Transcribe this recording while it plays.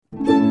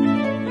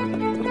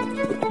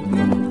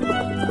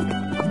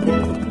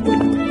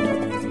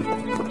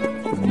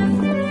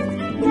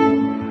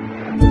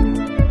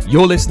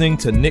You're listening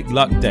to Nick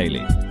Luck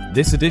Daily.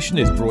 This edition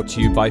is brought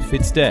to you by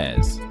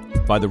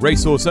FitzDares, by the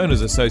Racehorse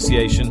Owners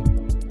Association,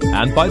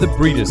 and by the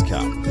Breeders'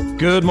 Cup.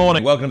 Good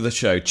morning, welcome to the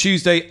show.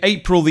 Tuesday,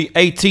 April the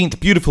 18th,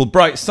 beautiful,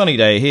 bright, sunny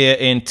day here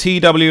in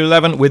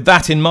TW11. With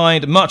that in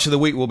mind, much of the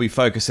week we'll be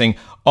focusing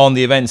on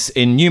the events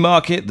in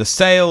Newmarket, the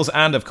sales,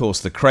 and of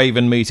course the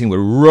Craven meeting. We're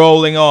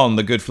rolling on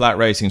the good flat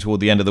racing toward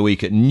the end of the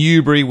week at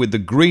Newbury with the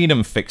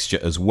Greenham fixture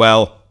as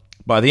well.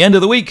 By the end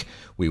of the week,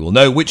 we will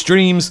know which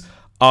dreams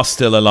are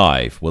still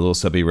alive. We'll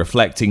also be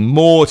reflecting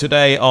more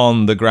today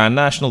on the Grand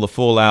National, the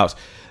fallout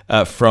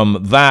from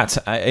that,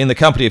 in the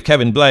company of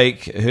Kevin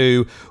Blake,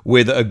 who,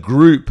 with a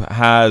group,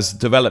 has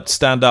developed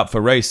Stand Up for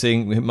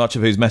Racing, much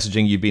of whose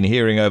messaging you've been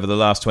hearing over the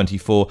last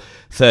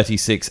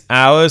 36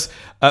 hours.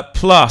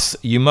 Plus,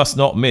 you must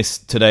not miss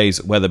today's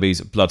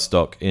Weatherbys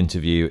Bloodstock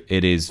interview.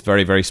 It is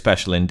very, very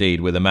special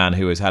indeed, with a man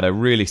who has had a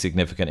really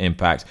significant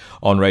impact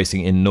on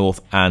racing in North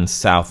and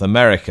South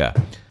America.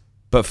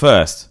 But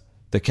first,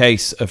 the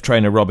case of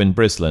trainer Robyn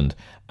Brisland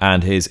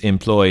and his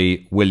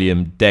employee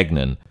William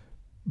Degnan,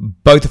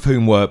 both of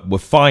whom were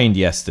fined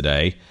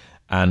yesterday.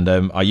 And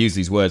I use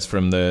these words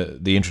from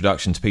the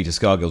introduction to Peter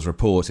Scargill's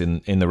report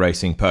in the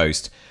Racing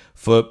Post,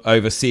 for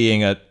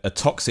overseeing a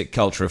toxic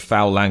culture of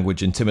foul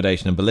language,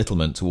 intimidation and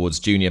belittlement towards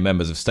junior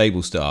members of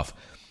stable staff,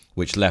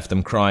 which left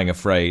them crying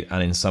afraid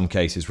and in some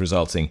cases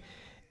resulting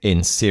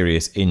in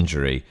serious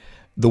injury.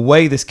 The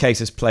way this case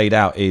has played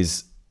out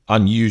is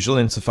unusual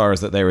insofar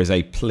as that there is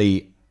a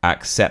plea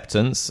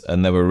acceptance,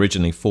 and there were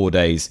originally 4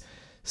 days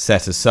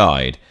set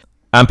aside.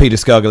 And Peter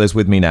Scargill is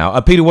with me now.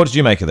 Peter, what did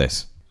you make of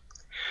this?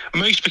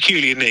 Most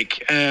peculiar,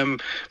 Nick.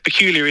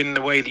 Peculiar in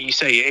the way that you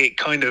say it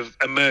kind of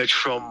emerged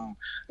from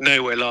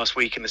nowhere last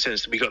week, in the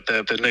sense that we got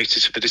the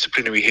notice of the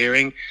disciplinary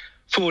hearing.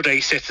 4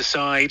 days set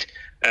aside,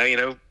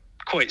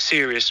 quite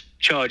serious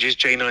charges,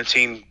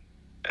 J19.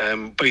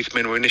 Both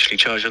men were initially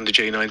charged under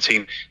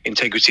J19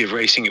 integrity of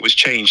racing. It was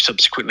changed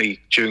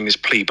subsequently during this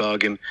plea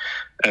bargain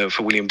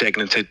for William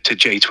Degnan to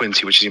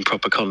J20, which is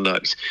improper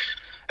conduct.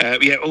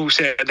 All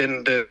set.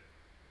 Then there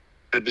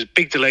was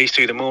big delays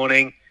through the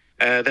morning.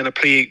 Then a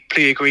plea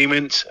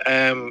agreement,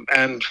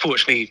 and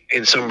fortunately,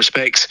 in some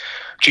respects,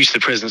 due to the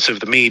presence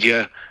of the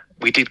media,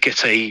 we did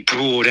get a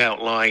broad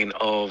outline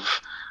of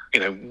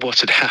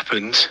what had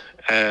happened.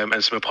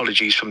 And some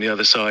apologies from the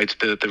other side,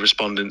 the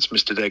respondents,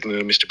 Mr. Degnan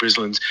and Mr.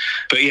 Brisland.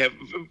 But yeah,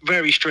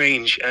 very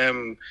strange.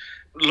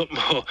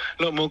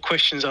 Lot more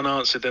questions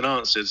unanswered than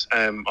answered,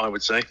 I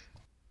would say.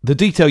 The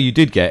detail you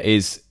did get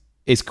is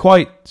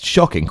quite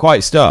shocking,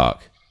 quite stark.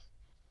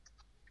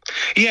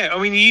 Yeah,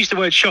 I mean, you use the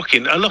word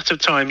shocking. A lot of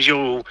times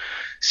you'll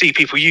see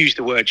people use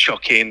the word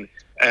shocking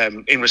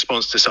in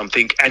response to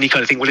something, and you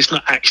kind of think, well, it's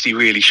not actually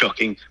really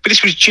shocking. But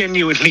this was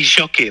genuinely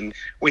shocking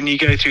when you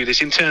go through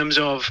this in terms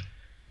of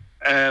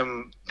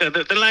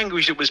the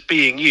language that was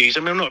being used.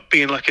 I mean, I'm not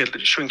being like a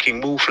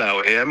shrinking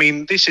wallflower here. I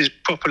mean, this is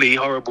properly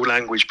horrible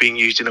language being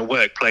used in a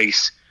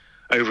workplace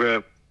over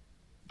a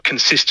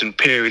consistent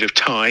period of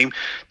time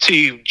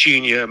to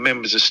junior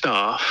members of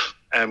staff.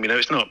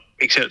 It's not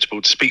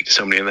acceptable to speak to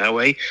somebody in that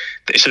way.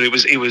 So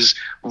it was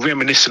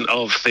reminiscent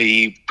of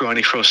the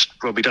Bryony Frost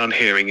Robbie Dunn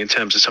hearing in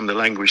terms of some of the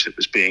language that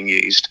was being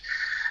used.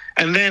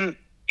 And then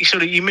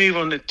you move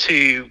on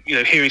to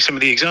hearing some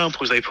of the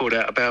examples they pulled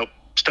out about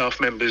staff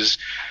members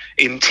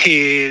in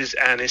tears,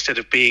 and instead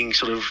of being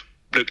sort of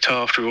looked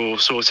after or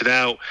sorted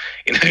out,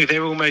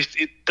 they're almost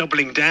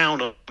doubling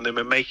down on them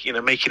and making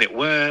it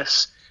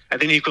worse.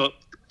 And then you've got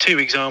two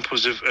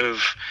examples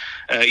of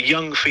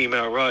young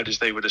female riders,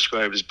 they were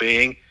described as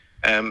being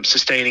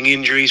sustaining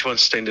injuries. One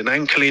sustained an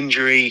ankle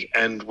injury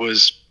and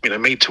was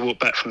made to walk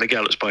back from the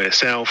gallops by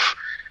herself,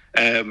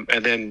 and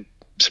then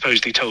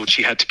supposedly told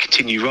she had to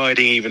continue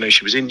riding even though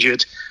she was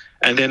injured.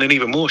 And then an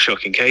even more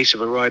shocking case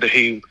of a rider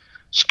who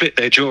split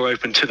their jaw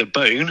open to the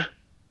bone,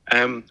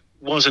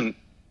 wasn't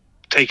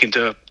taken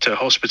to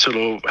hospital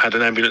or had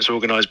an ambulance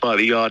organised by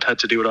the yard, had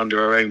to do it under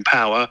her own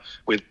power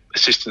with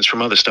assistance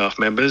from other staff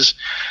members,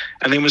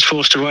 and then was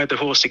forced to ride the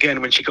horse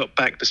again when she got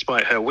back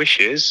despite her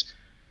wishes,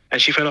 and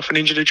she fell off and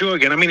injured her jaw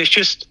again. I mean,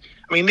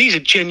 these are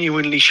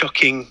genuinely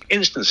shocking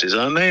instances,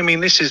 aren't they? I mean,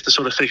 this is the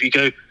sort of thing you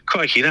go,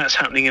 crikey, that's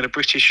happening in a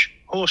British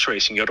horse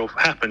racing yard, or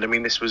happened. I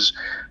mean, this was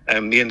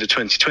the end of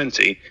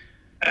 2020.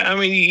 I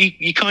mean,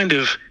 you kind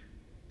of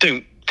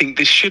don't think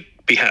this should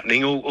be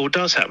happening or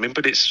does happen,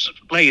 but it's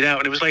laid out,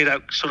 and it was laid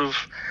out sort of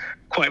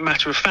quite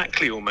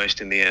matter-of-factly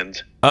almost in the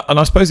end. And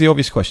I suppose the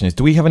obvious question is,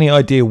 do we have any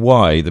idea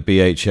why the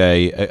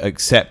BHA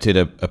accepted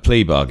a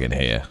plea bargain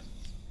here?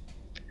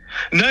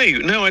 No,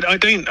 I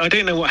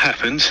don't know what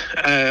happened.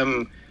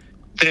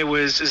 There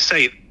was, as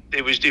I say,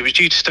 it was due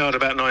to start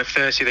about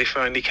 9:30. They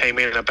finally came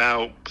in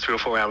about 3 or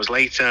 4 hours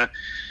later.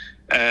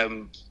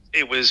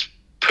 It was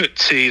put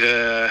to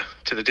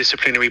the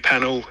disciplinary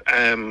panel.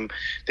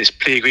 This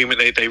plea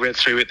agreement, they read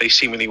through it. They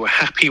seemingly were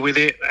happy with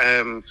it.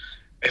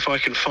 If I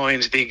can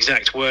find the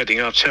exact wording,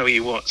 I'll tell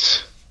you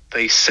what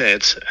they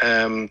said.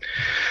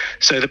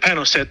 So the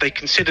panel said they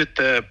considered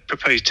the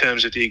proposed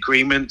terms of the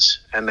agreement,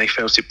 and they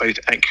felt it both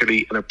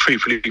accurately and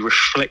appropriately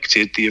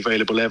reflected the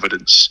available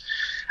evidence.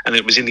 and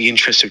it was in the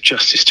interest of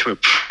justice to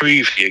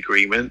approve the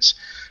agreement.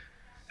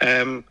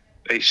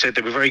 They said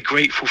they were very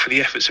grateful for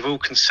the efforts of all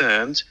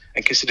concerned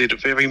and considered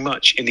it very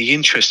much in the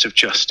interest of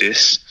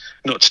justice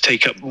not to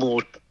take up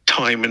more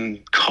time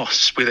and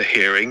costs with a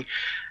hearing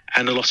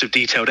and a lot of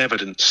detailed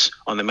evidence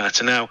on the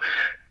matter. Now,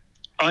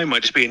 I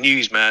might just be a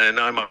newsman and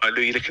I might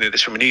be looking at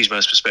this from a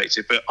newsman's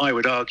perspective, but I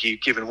would argue,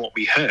 given what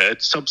we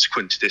heard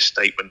subsequent to this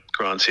statement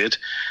granted,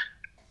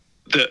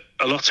 that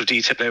a lot of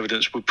detailed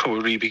evidence would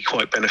probably be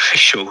quite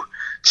beneficial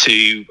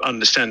to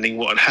understanding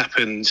what had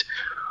happened,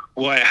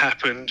 why it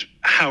happened,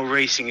 how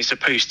racing is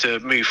supposed to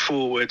move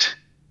forward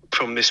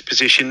from this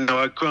position.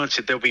 Now,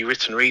 granted, there'll be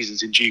written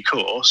reasons in due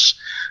course,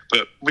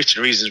 but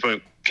written reasons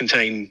won't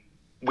contain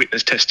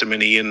witness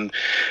testimony and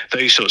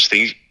those sorts of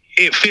things.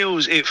 It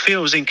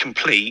feels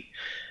incomplete,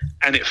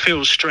 and it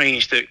feels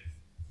strange that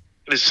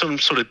there's some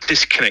sort of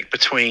disconnect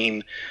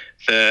between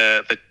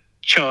the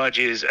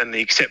charges and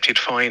the accepted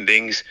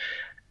findings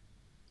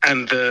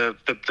and the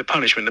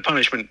punishment. The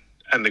punishment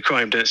and the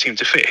crime don't seem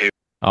to fit here.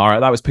 All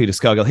right, that was Peter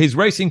Scargill. His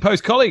Racing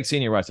Post colleague,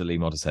 senior writer Lee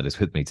Mottershead, is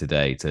with me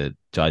today to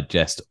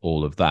digest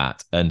all of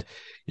that. And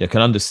you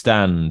can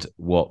understand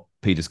what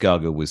Peter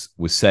Scargill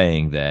was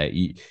saying there.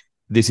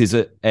 This is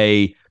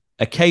a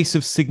case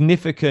of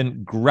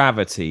significant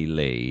gravity,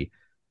 Lee,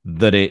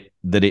 that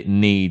it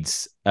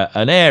needs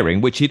an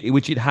airing, which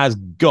it has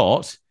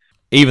got,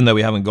 even though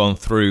we haven't gone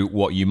through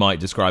what you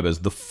might describe as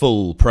the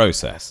full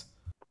process.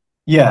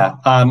 Yeah,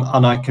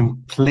 and I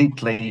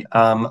completely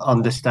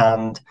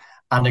understand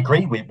and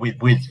agree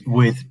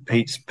with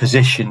Pete's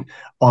position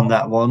on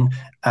that one.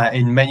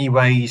 In many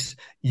ways,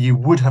 you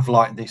would have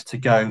liked this to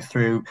go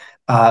through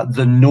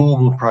the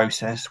normal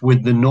process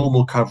with the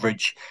normal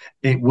coverage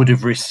it would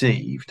have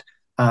received,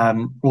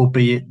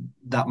 albeit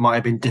that might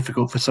have been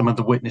difficult for some of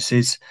the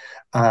witnesses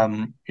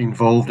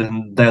involved,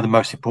 and they're the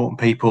most important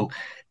people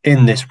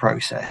in this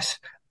process.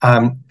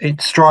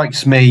 It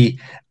strikes me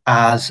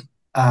as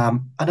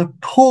an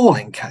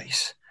appalling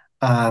case,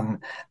 and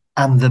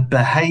the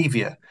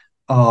behaviour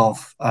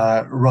of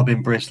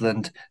Robyn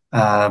Brisland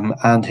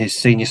and his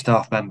senior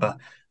staff member,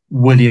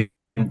 William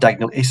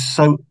Dagnall, is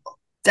so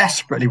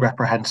desperately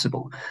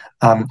reprehensible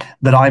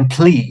that I'm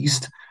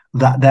pleased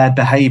that their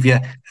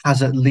behaviour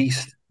has at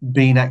least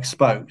been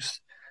exposed.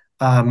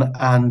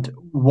 And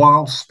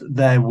whilst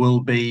there will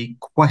be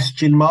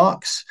question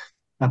marks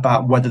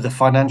about whether the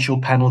financial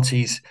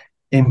penalties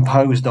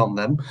imposed on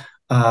them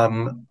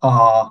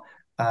are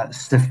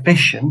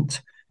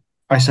sufficient,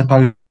 I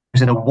suppose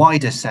in a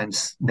wider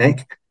sense,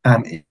 Nick,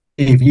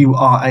 if you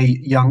are a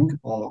young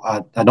or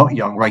a not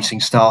young racing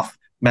staff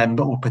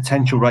member or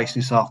potential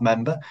racing staff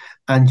member,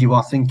 and you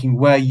are thinking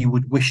where you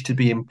would wish to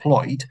be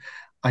employed,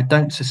 I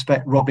don't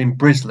suspect Robyn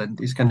Brisland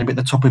is going to be at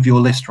the top of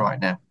your list right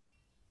now.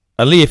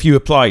 And Lee, if you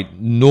apply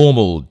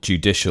normal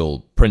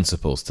judicial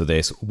principles to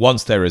this,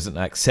 once there is an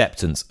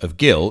acceptance of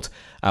guilt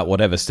at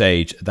whatever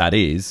stage that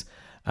is,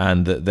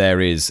 and that there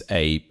is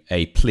a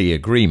plea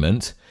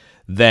agreement,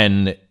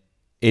 then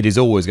it is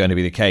always going to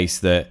be the case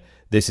that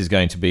this is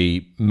going to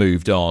be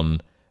moved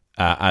on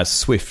as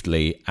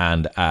swiftly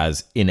and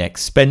as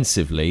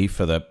inexpensively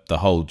for the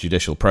whole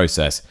judicial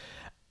process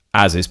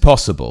as is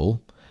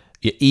possible,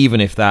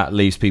 even if that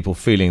leaves people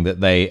feeling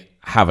that they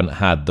haven't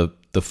had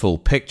the full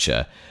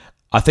picture.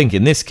 I think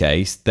in this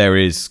case, there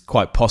is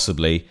quite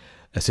possibly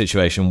a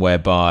situation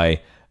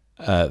whereby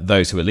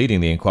those who were leading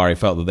the inquiry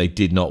felt that they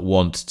did not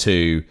want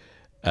to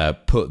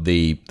put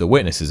the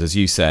witnesses, as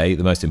you say,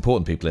 the most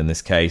important people in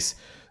this case,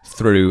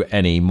 through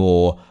any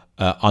more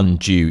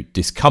undue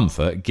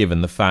discomfort,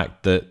 given the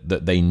fact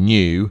that they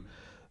knew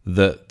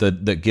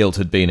that guilt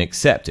had been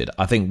accepted.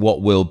 I think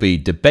what will be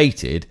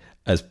debated,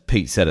 as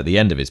Pete said at the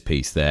end of his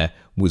piece there,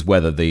 was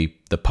whether the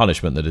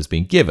punishment that has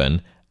been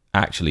given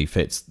actually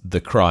fits the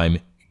crime,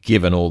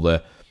 given all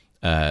the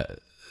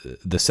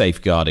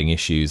safeguarding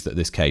issues that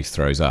this case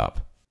throws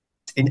up.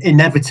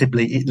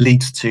 Inevitably, it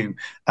leads to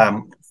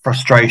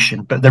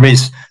frustration, but there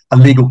is a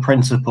legal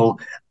principle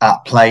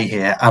at play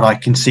here, and I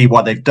can see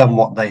why they've done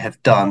what they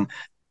have done.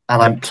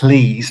 And I'm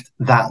pleased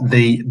that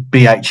the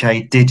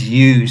BHA did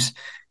use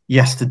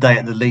yesterday,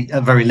 at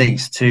the very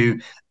least, to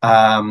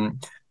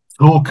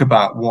talk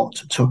about what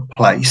took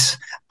place.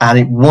 And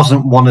it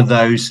wasn't one of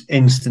those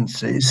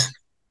instances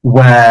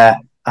where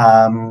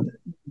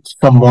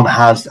someone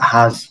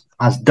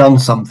has done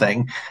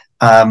something,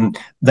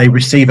 they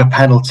receive a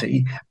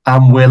penalty,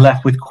 and we're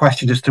left with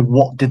questions as to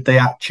what did they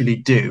actually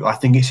do. I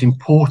think it's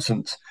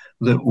important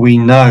that we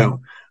know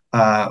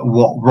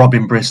what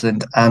Robyn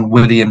Brisland and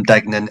William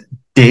Dagnall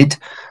did.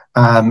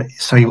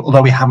 So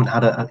although we haven't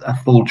had a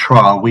full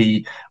trial,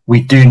 we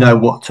do know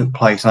what took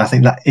place, and I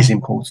think that is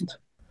important.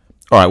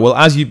 All right, well,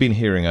 as you've been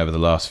hearing over the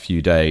last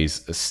few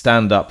days,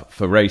 Stand Up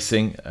for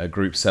Racing, a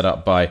group set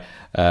up by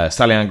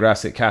Sally-Ann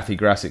Grassett, Kathy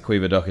Grassett,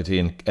 Caoimhe Doherty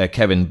and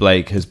Kevin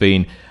Blake, has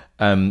been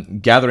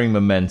gathering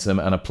momentum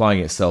and applying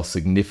itself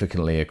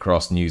significantly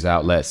across news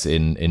outlets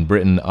in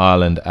Britain,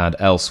 Ireland and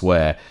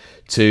elsewhere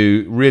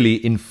to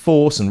really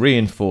enforce and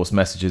reinforce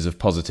messages of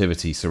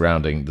positivity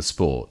surrounding the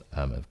sport.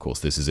 Of course,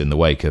 this is in the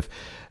wake of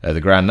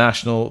the Grand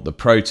National, the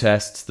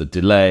protests, the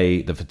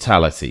delay, the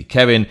fatality.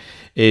 Kevin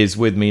is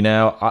with me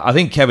now. I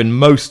think, Kevin,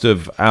 most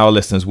of our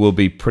listeners will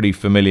be pretty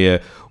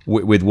familiar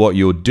with what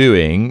you're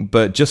doing,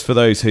 but just for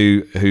those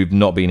who've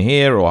not been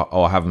here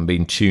or haven't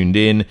been tuned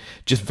in,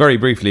 just very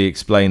briefly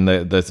explain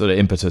the sort of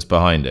impetus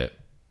behind it.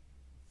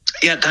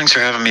 Yeah, thanks for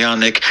having me on,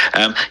 Nick.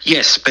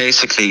 Yes,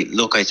 basically,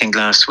 look, I think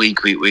last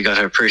week we got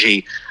a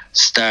pretty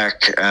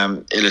stark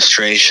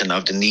illustration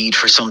of the need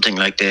for something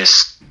like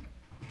this.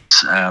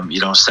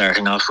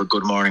 Starting off with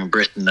Good Morning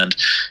Britain and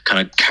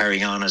kind of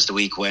carrying on as the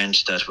week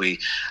went, that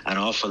an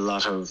awful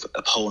lot of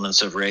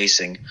opponents of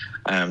racing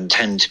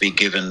tend to be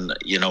given,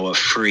 a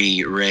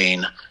free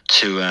rein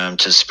to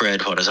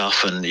spread what is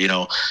often,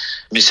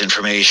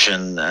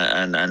 misinformation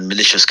and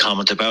malicious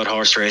comment about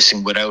horse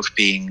racing without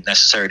being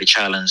necessarily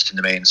challenged in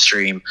the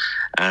mainstream.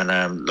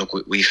 And look,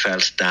 we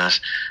felt that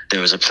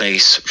there was a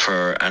place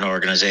for an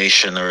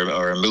organisation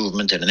or a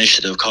movement, an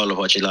initiative, call it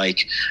what you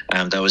like,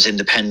 that was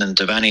independent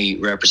of any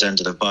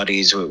representative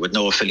bodies with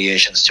no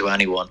affiliations to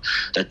anyone,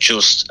 that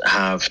just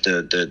have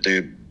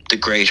the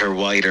greater,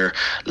 wider,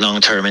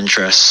 long-term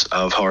interests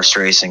of horse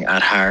racing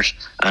at heart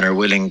and are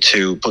willing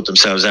to put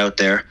themselves out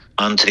there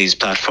onto these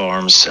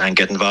platforms and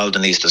get involved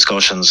in these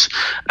discussions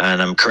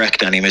and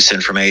correct any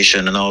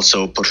misinformation, and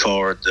also put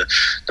forward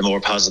the more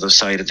positive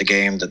side of the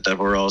game that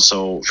we're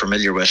also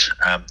familiar with.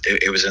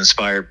 It was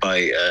inspired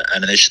by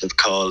an initiative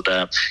called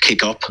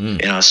Kick Up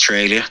in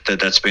Australia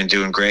that's been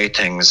doing great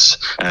things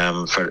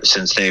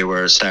since they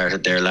were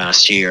started there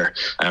last year.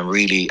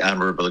 Really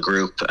admirable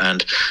group,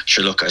 and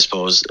sure, look, I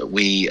suppose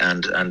we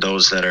and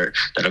those that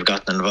have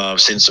gotten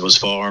involved since it was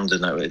formed,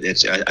 and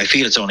I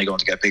feel it's only going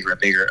to get bigger and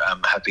bigger,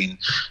 have been,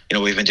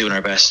 we've been doing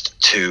our best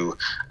to,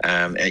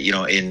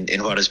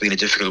 in what has been a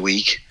difficult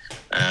week,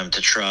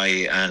 to try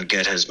and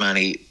get as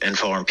many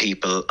informed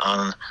people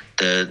on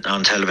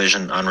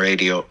television, on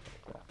radio,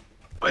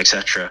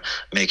 etc.,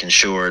 making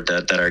sure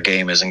that our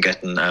game isn't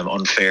getting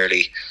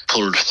unfairly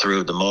pulled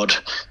through the mud.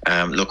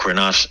 Look, we're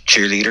not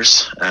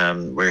cheerleaders.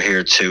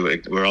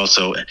 We're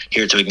also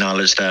here to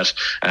acknowledge that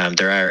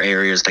there are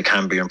areas that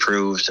can be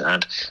improved,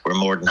 and we're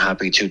more than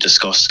happy to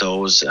discuss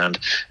those and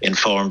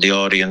inform the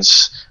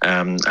audience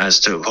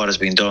as to what has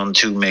been done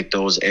to make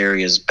those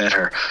areas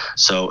better.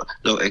 So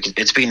look,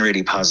 it's been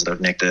really positive,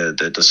 Nick.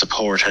 The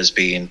support has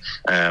been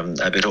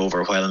a bit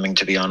overwhelming,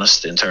 to be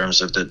honest, in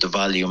terms of the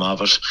volume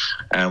of it.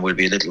 We'll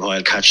be a little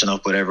while catching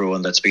up with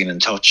everyone that's been in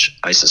touch,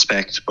 I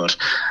suspect, but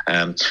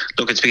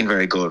look, it's been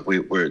very good.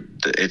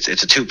 It's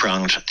a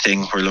two-pronged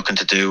thing we're looking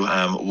to do.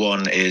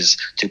 One is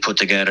to put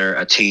together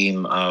a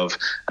team of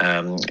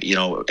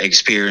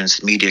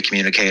experienced media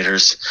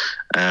communicators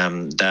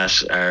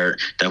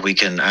that we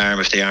can arm,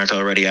 if they aren't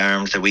already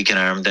armed, that we can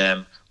arm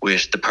them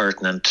with the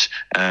pertinent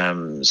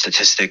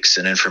statistics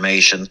and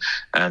information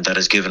that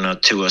is given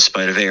to us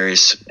by the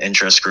various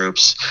interest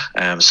groups,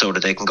 so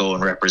that they can go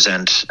and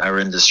represent our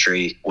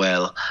industry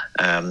well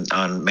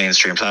on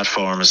mainstream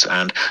platforms.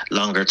 And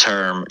longer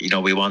term,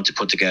 we want to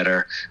put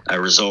together a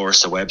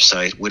resource, a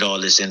website with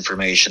all this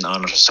information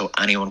on it, so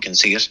anyone can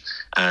see it,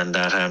 and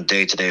that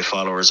day-to-day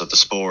followers of the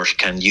sport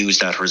can use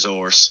that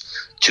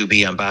resource to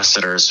be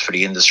ambassadors for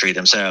the industry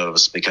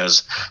themselves,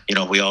 because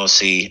we all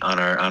see on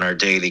our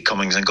daily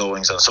comings and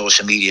goings on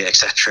social media,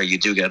 etc. You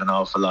do get an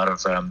awful lot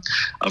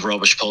of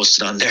rubbish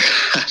posted on there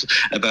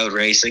about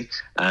racing,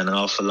 and an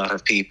awful lot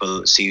of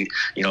people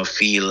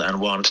feel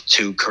and want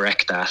to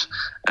correct that.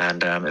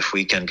 And if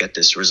we can get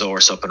this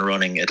resource up and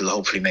running, it'll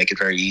hopefully make it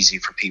very easy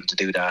for people to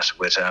do that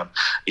with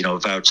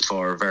vouched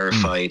for,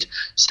 verified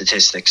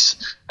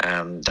statistics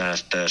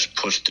that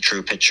put the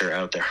true picture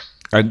out there.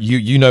 And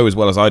you know as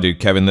well as I do,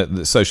 Kevin,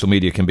 that social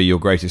media can be your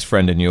greatest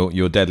friend and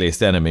your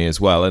deadliest enemy as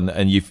well.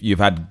 And you've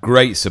had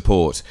great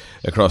support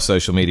across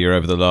social media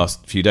over the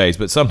last few days.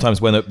 But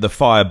sometimes when the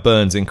fire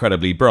burns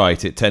incredibly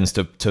bright, it tends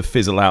to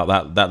fizzle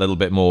out that little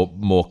bit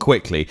more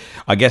quickly.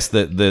 I guess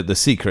the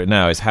secret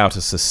now is how to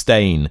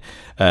sustain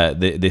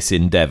this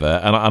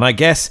endeavour. And I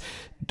guess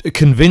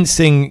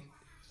convincing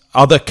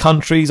other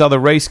countries, other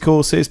race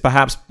courses,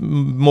 perhaps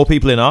more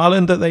people in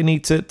Ireland, that they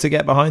need to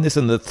get behind this,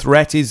 and the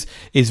threat is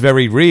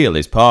very real,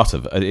 is part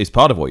of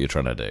what you're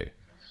trying to do.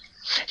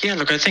 Yeah,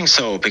 look, I think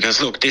so,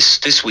 because look,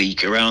 this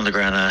week around the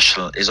Grand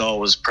National is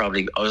almost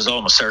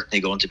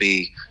certainly going to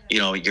be,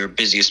 your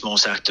busiest,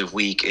 most active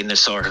week in this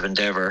sort of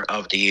endeavour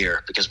of the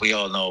year, because we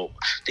all know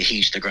the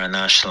heat the Grand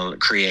National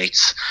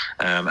creates,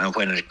 and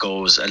when it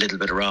goes a little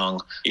bit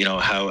wrong,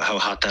 how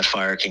hot that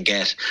fire can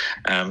get.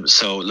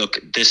 So look,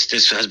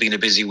 this has been a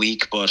busy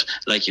week, but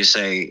like you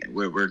say,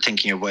 we're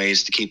thinking of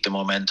ways to keep the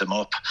momentum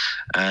up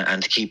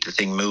and to keep the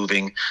thing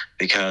moving,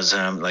 because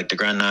like the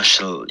Grand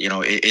National,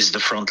 is the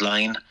front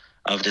line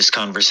of this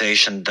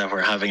conversation that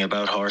we're having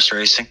about horse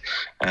racing,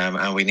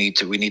 and we need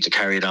to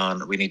carry it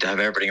on. We need to have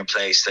everything in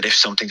place that if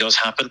something does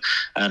happen,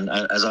 and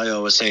as I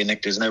always say,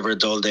 Nick, there's never a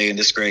dull day in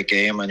this great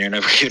game, and you're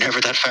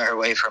never that far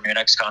away from your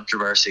next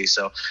controversy.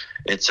 So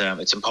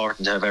it's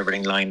important to have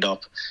everything lined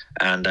up,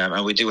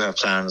 and we do have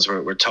plans.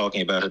 We're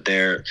talking about it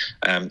there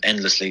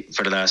endlessly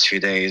for the last few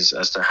days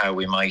as to how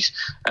we might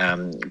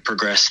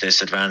progress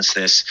this, advance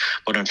this.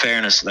 But in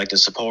fairness, like, the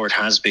support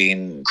has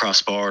been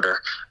cross-border,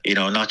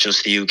 not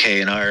just the UK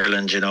and Ireland.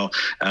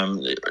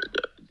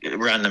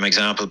 Random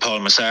example,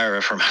 Paul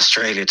Massara from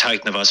Australia,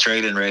 Titan of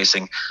Australian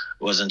racing,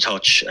 was in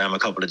touch a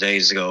couple of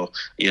days ago,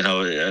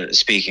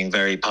 speaking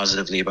very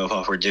positively about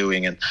what we're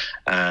doing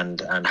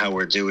and how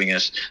we're doing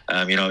it.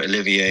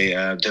 Olivier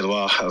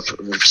Delois,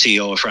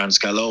 CEO of France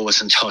Gallo,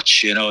 was in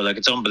touch.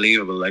 It's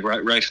unbelievable, like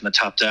right from the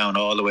top down,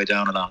 all the way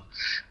down along.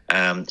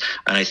 And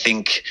I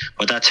think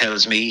what that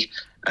tells me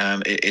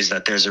is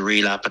that there's a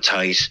real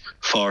appetite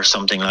for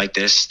something like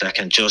this that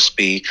can just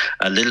be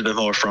a little bit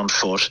more front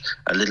foot,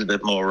 a little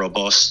bit more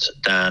robust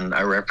than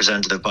our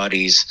representative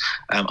bodies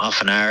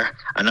often are.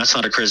 And that's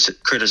not a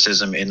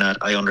criticism, in that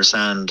I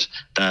understand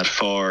that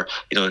for,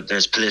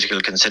 there's political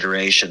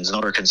considerations and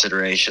other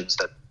considerations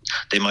that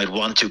they might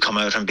want to come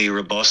out and be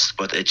robust,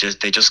 but they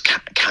just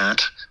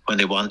can't when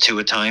they want to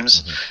at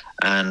times. Mm-hmm.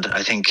 And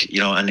I think,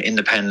 an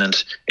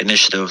independent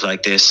initiative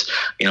like this,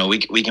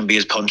 we can be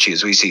as punchy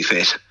as we see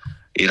fit.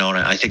 And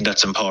I think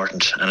that's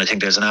important. And I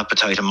think there's an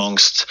appetite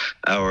amongst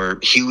our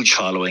huge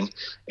following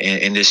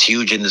in this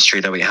huge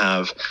industry that we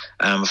have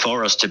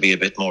for us to be a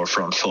bit more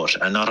front foot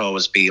and not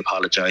always be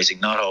apologising,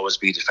 not always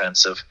be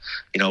defensive.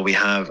 We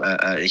have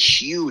a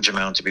huge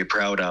amount to be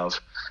proud of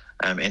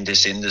in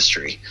this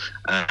industry.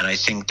 And I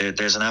think that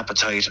there's an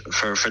appetite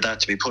for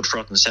that to be put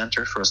front and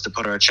centre, for us to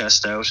put our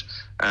chest out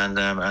and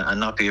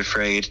not be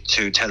afraid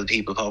to tell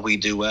people what we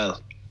do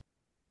well.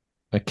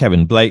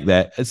 Kevin Blake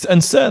there.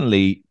 And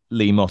certainly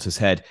Lee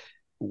Mottershead,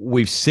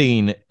 we've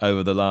seen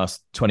over the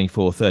last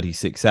 24,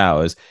 36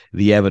 hours,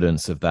 the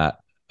evidence of that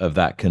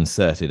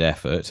concerted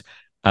effort.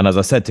 And as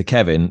I said to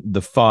Kevin,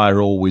 the fire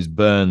always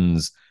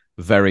burns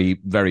very,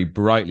 very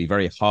brightly,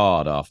 very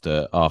hard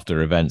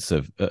after events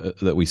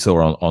that we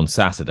saw on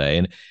Saturday.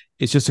 And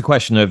it's just a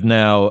question of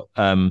now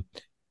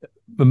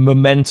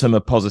momentum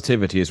of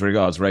positivity as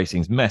regards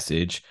racing's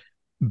message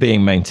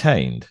being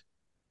maintained.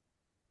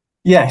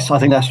 Yes, I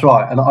think that's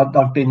right. And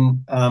I've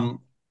been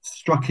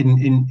struck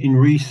in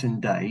recent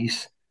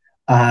days,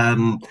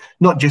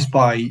 not just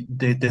by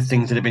the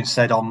things that have been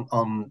said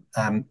on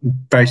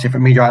various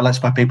different media outlets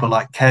by people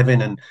like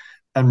Kevin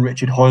and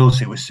Richard Hoyles,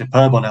 who was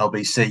superb on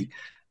LBC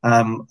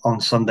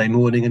on Sunday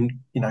morning,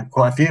 and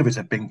quite a few of us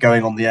have been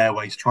going on the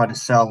airways trying to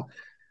sell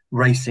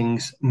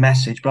racing's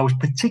message. But I was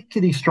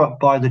particularly struck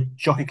by the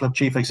Jockey Club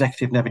Chief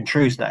Executive Nevin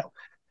Truesdale,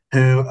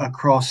 who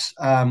across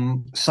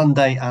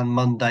Sunday and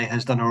Monday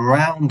has done a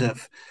round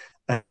of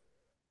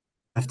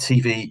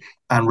TV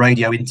and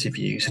radio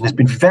interviews and has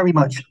been very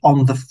much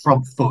on the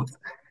front foot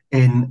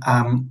in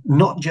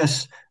not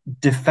just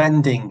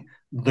defending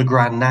the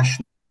Grand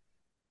National,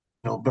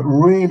 but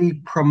really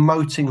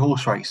promoting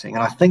horse racing.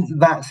 And I think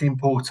that's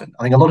important.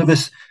 I think a lot of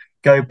us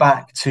go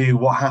back to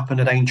what happened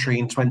at Aintree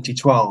in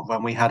 2012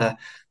 when we had an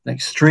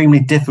extremely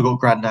difficult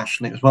Grand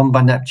National. It was won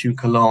by Neptune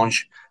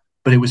Collange,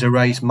 but it was a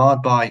race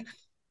marred by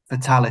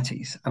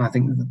fatalities. And I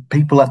think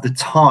people at the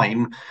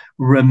time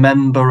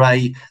remember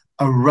a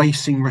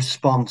racing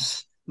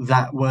response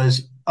that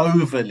was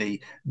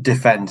overly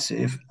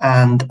defensive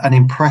and an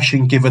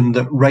impression given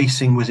that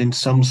racing was in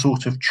some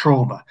sort of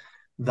trauma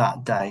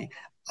that day.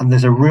 And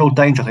there's a real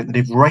danger, I think, that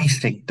if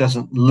racing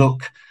doesn't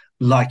look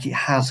like it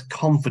has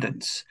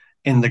confidence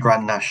in the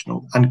Grand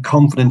National and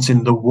confidence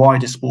in the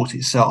wider sport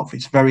itself,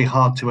 it's very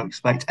hard to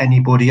expect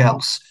anybody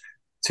else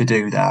to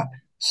do that.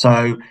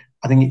 So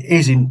I think it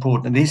is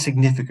important and it is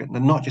significant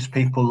that not just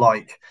people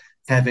like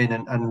Kevin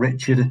and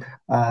Richard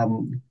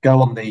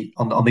go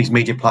on these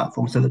media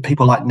platforms, so that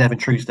people like Nevin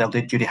Truesdale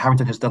did. Judy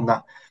Harrington has done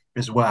that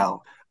as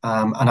well.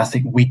 And I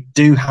think we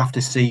do have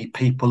to see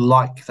people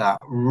like that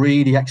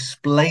really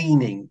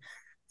explaining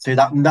to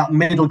that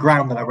middle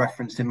ground that I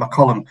referenced in my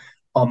column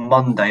on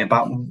Monday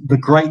about the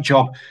great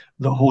job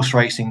that horse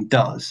racing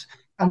does,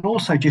 and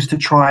also just to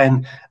try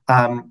and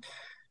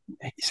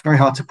it's very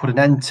hard to put an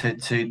end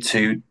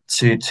to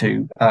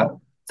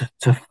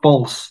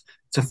false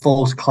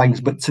claims,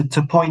 but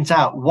to point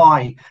out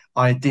why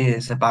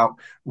ideas about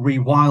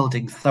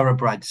rewilding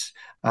thoroughbreds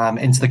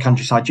into the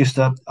countryside just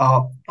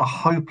are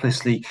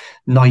hopelessly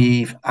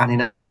naive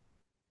and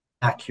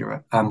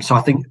inaccurate. So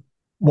I think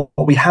what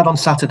we had on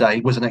Saturday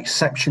was an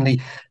exceptionally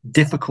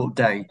difficult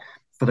day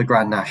for the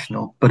Grand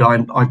National, but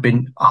I've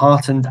been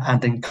heartened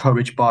and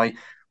encouraged by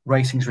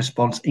racing's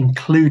response,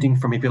 including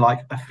from, if you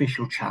like,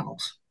 official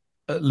channels.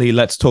 Lee,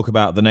 let's talk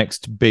about the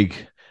next big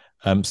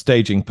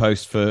staging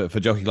post for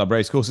Jockey Club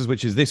racecourses,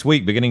 which is this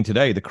week, beginning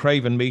today, the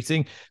Craven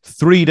meeting,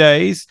 3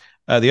 days.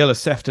 The Earl of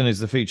Sefton is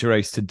the feature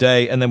race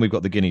today, and then we've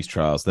got the Guineas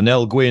Trials, the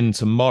Nell Gwyn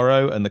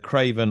tomorrow and the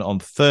Craven on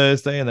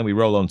Thursday, and then we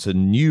roll on to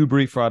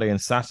Newbury Friday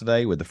and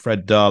Saturday with the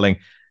Fred Darling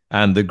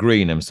and the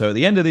Greenham. So at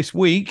the end of this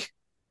week,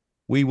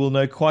 we will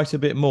know quite a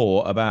bit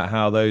more about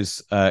how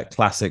those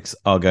classics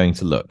are going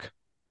to look.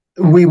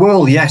 We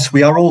will, yes.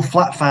 We are all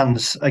flat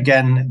fans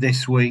again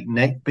this week,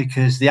 Nick,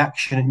 because the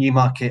action at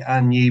Newmarket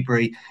and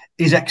Newbury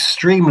is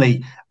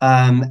extremely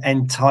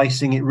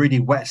enticing. It really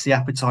whets the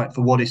appetite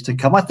for what is to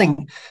come. I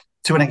think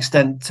to an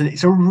extent,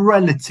 it's a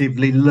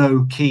relatively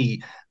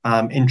low-key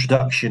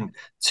introduction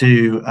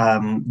to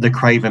the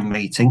Craven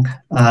meeting.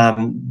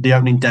 The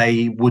opening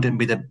day wouldn't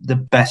be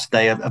the best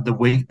day of the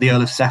week. The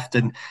Earl of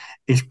Sefton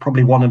is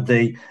probably one of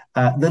the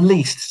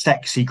least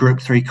sexy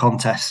Group 3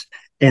 contests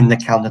in the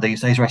calendar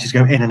these days. Races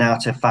go in and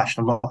out of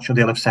fashion. I'm not sure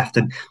the Earl of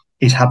Sefton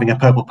is having a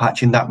purple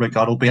patch in that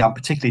regard, albeit I'm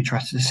particularly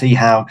interested to see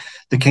how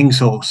the King's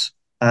Horse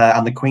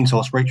and the Queen's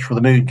Horse Reach for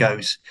the Moon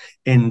goes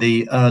in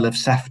the Earl of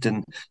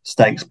Sefton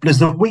stakes. But as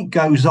the week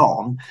goes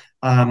on,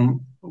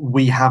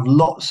 we have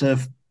lots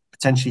of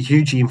potentially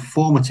hugely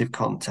informative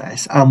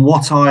contests. And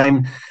what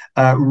I'm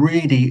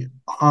really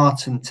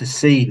heartened to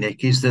see,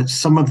 Nick, is that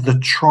some of the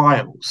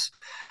trials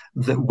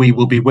that we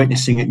will be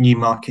witnessing at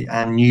Newmarket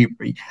and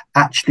Newbury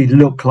actually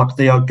look like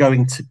they are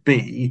going to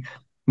be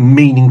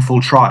meaningful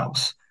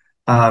trials.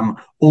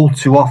 All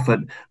too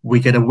often we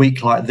get a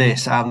week like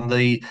this and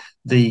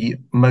the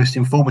most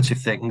informative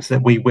things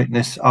that we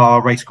witness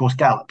are racecourse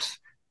gallops,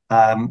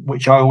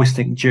 which I always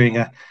think during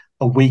a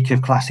week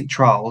of classic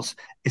trials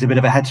is a bit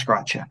of a head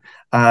scratcher.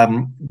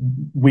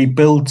 We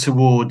build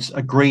towards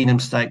a Greenham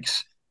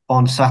Stakes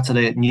on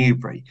Saturday at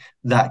Newbury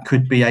that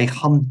could be a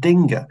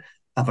humdinger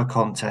of a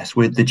contest,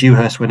 with the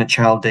Dewhurst winner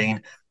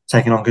Chaldine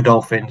taking on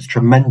Godolphin's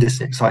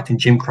tremendously exciting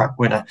Gimcrack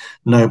winner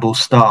Noble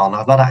Star.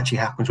 Now that actually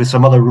happens with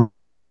some other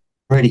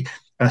really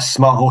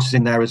smart horses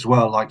in there as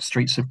well, like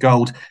Streets of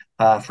Gold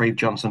for Eve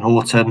Johnson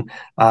Horton.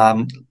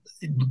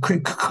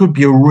 Could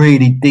be a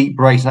really deep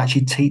race and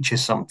actually teach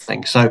us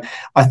something. So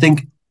I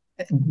think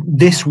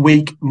this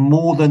week,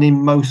 more than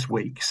in most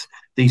weeks,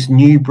 these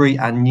Newbury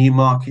and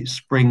Newmarket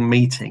spring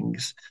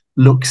meetings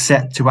look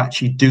set to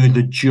actually do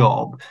the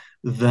job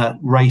that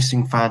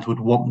racing fans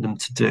would want them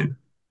to do.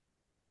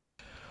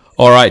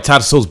 All right,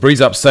 Tattersalls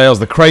Breeze-Up Sales,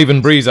 the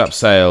Craven Breeze-Up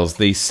Sales.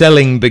 The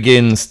selling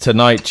begins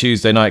tonight,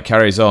 Tuesday night,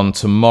 carries on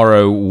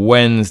tomorrow,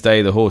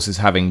 Wednesday. The horse is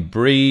having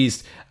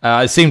breezed.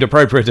 It seemed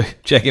appropriate to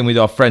check in with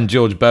our friend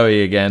George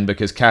Boughey again,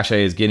 because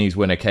Cachet, his Guineas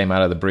winner, came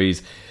out of the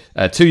breeze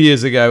 2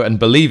 years ago, and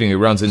Believing, who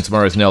runs in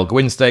tomorrow's Nell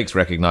Gwyn Stakes,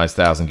 recognised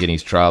 1,000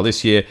 Guineas trial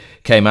this year,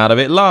 came out of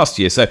it last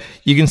year. So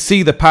you can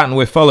see the pattern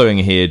we're following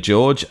here,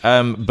 George.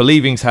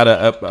 Believing's had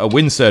a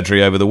wind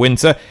surgery over the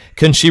winter.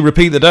 Can she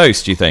repeat the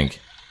dose, do you think?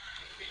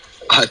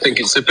 I think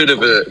it's a bit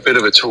of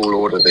a tall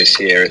order this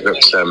year. It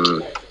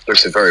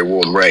looks a very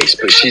warm race,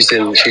 but she's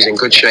in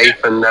good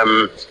shape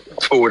and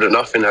forward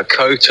enough in her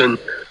coat, and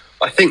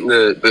I think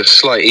the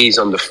slight ease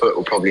underfoot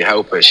will probably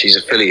help her. She's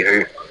a filly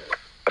who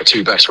her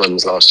 2 best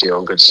runs last year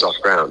on good soft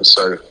ground,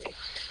 so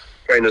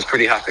Rainer's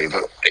pretty happy,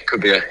 but it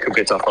could be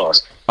a tough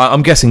ask.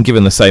 I'm guessing,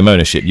 given the same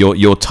ownership,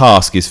 your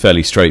task is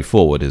fairly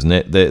straightforward, isn't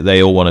it?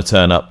 They all want to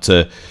turn up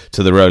to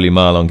the Rowley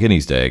Mile on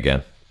Guineas Day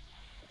again.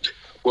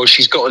 Well,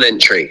 she's got an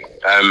entry.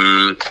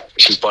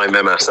 She's by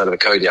Memas out of a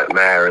Kodiak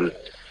mare, and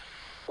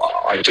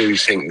I do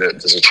think that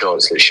there's a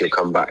chance that she'll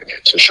come back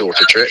to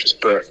shorter trips,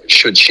 but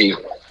should she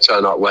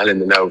turn up well in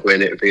the Nell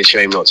Gwyn, it would be a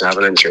shame not to have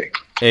an entry.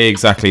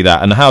 Exactly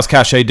that. And how's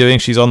Cachet doing?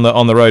 She's on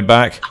the road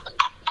back?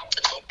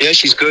 Yeah,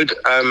 she's good.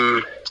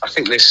 I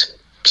think this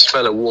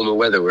spell of warmer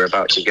weather we're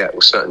about to get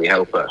will certainly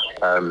help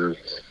her.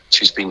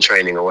 She's been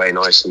training away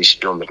nicely. She's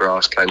been on the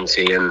grass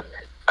plenty, and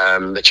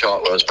the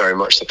chart was very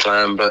much the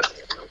plan, but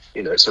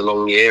you know, it's a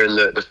long year, and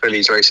the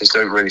fillies races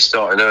don't really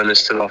start in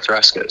earnest till after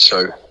Ascot.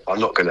 So I'm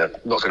not gonna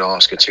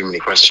ask her too many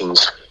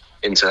questions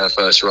into her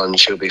first run.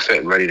 She'll be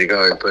fit and ready to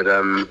go. But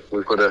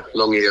we've got a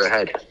long year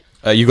ahead.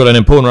 You've got an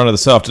important runner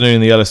this afternoon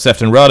in the Earl of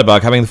Sefton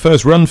Radeberg, having the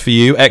first run for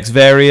you.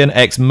 Ex-Varian,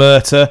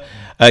 ex-Murta,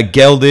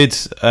 gelded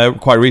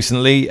quite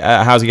recently.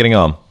 How's he getting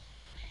on?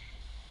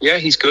 Yeah,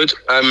 he's good.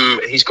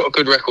 He's got a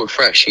good record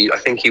fresh. I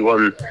think he's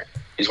won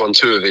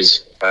 2 of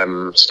his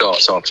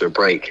starts after a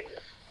break.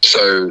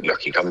 So,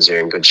 look, he comes here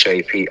in good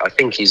shape. I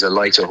think he's a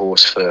lighter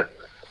horse for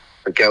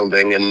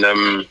gelding,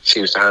 and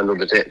seems to handle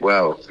the dip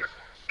well.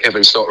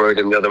 Kevin Stott rode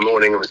him the other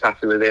morning and was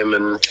happy with him,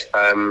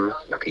 and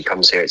look, he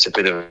comes here. It's a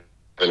bit of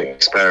an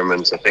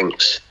experiment. I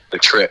think the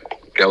trip,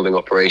 gelding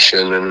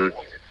operation, and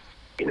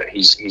you know,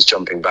 he's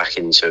jumping back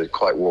into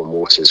quite warm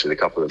waters with a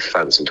couple of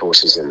fancied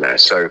horses in there.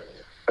 So,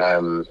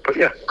 but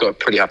yeah, got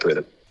pretty happy with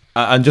him.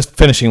 And just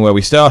finishing where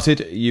we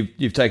started,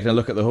 you've taken a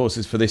look at the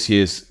horses for this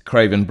year's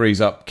Craven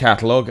Breeze-Up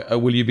catalogue.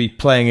 Will you be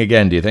playing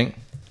again, do you think?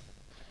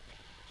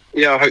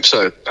 Yeah, I hope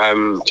so.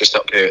 Just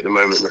up here at the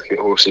moment looking at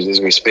horses as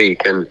we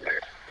speak, and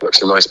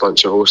looks a nice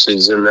bunch of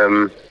horses,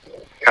 and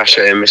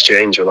Cachet and Mystery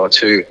Angel are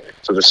 2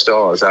 sort of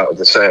stars out of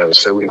the sales,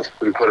 so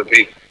we've got to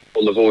be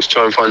on the balls to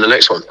try and find the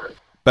next one.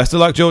 Best of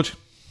luck, George.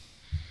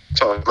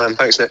 Sorry, man.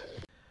 Thanks, Nick.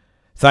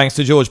 Thanks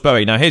to George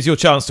Boughey. Now here's your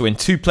chance to win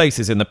 2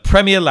 places in the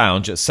Premier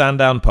Lounge at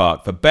Sandown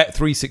Park for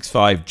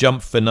Bet365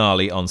 Jump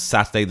Finale on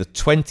Saturday the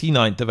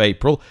 29th of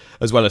April,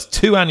 as well as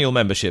 2 annual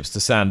memberships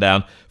to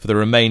Sandown for the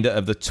remainder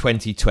of the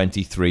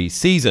 2023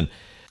 season.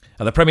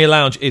 Now, the Premier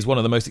Lounge is one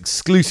of the most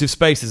exclusive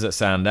spaces at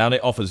Sandown.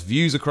 It offers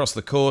views across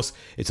the course.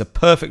 It's a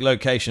perfect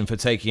location for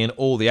taking in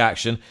all the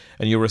action,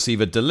 and you'll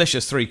receive a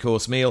delicious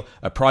 3-course meal,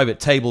 a private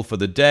table for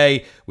the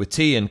day with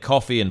tea and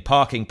coffee and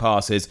parking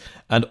passes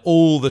and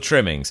all the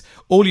trimmings.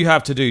 All you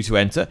have to do to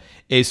enter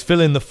is fill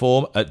in the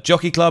form at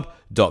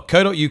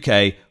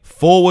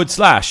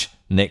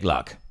jockeyclub.co.uk/Nick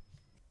Luck.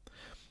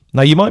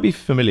 Now, you might be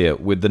familiar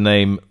with the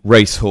name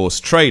Racehorse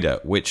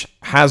Trader, which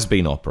had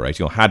been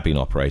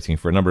operating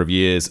for a number of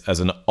years as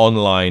an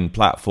online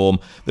platform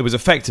that was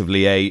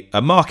effectively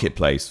a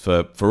marketplace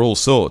for all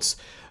sorts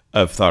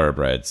of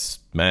thoroughbreds,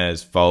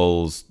 mares,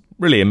 foals,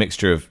 really a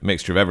mixture of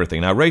everything.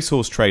 Now,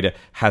 Racehorse Trader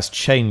has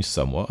changed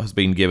somewhat, has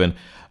been given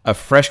a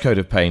fresh coat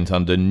of paint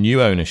under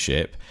new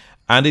ownership,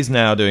 and is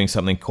now doing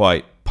something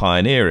quite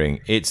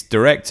pioneering. Its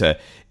director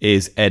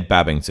is Ed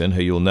Babington,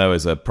 who you'll know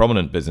as a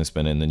prominent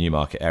businessman in the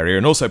Newmarket area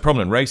and also a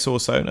prominent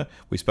racehorse owner.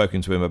 We've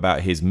spoken to him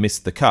about his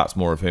Missed the Cut,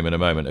 more of whom in a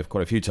moment,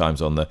 quite a few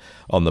times on the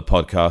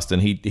podcast,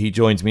 and he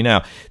joins me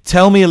now.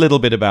 Tell me a little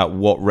bit about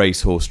what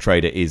Racehorse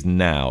Trader is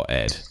now,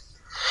 Ed.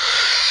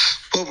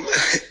 Well,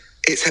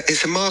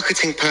 it's a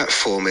marketing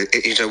platform.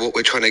 What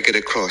we're trying to get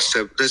across.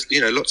 So there's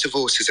lots of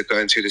horses are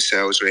going through the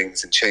sales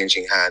rings and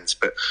changing hands,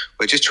 but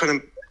we're just trying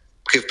to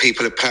give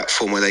people a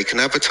platform where they can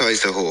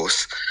advertise the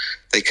horse.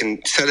 They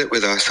can sell it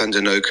with us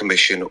under no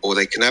commission, or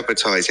they can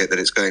advertise it that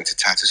it's going to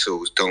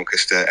Tattersalls,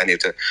 Doncaster, any of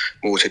the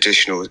more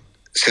traditional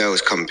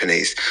sales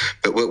companies.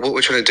 But what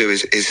we're trying to do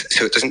is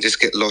so it doesn't just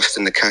get lost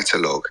in the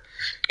catalogue.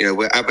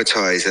 We're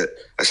advertised that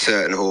a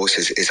certain horse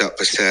is up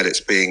for sale, it's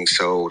being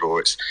sold,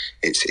 or it's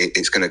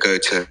going to go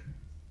to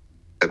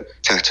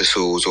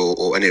Tattersalls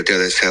or any of the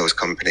other sales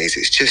companies.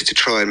 It's just to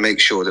try and make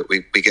sure that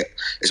we get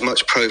as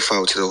much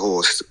profile to the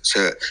horse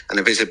and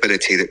the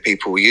visibility that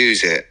people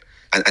use it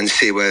and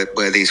see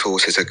where these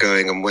horses are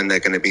going and when they're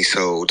going to be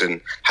sold and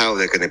how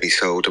they're going to be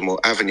sold and what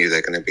avenue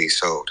they're going to be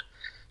sold.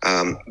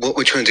 What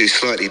we're trying to do is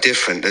slightly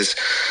different. There's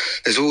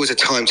always a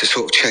time to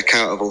sort of check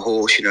out of a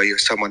horse. You're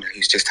someone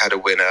who's just had a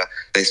winner.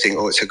 They think,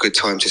 it's a good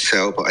time to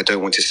sell, but I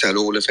don't want to sell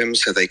all of him.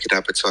 So they could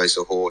advertise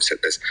the horse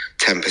that there's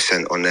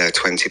 10% on there,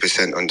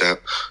 20% on there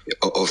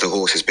of the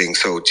horses being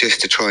sold,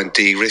 just to try and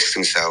de-risk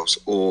themselves,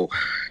 or,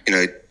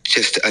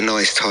 just a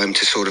nice time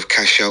to sort of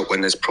cash out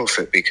when there's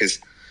profit, because,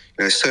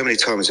 so many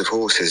times of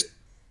horses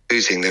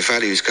losing, their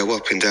values go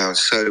up and down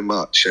so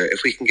much.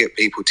 If we can get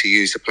people to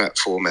use the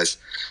platform as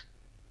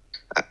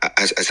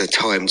a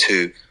time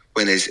to,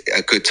 when is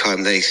a good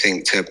time they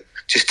think to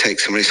just take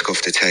some risk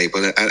off the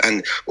table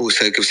and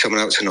also give someone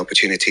else an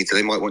opportunity that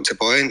they might want to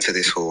buy into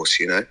this horse,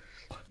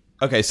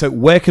 Okay, so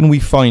where can we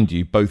find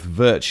you, both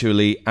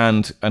virtually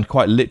and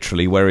quite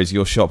literally? Where is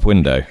your shop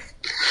window?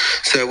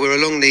 So we're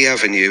along the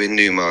avenue in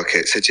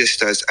Newmarket. So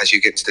just as you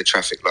get to the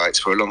traffic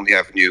lights, we're along the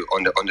avenue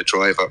on the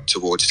drive up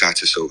towards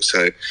Tattersall.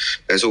 So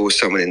there's always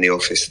someone in the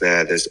office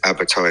there. There's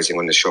advertising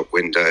on the shop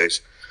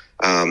windows.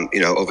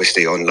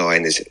 Obviously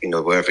online is,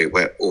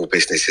 where all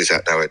business is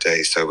at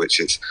nowadays. So which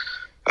is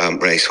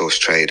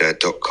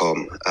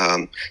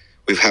racehorsetrader.com.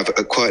 We have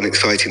quite an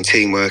exciting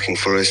team working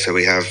for us. So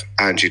we have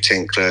Andrew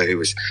Tinkler, who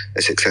was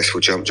a successful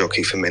jump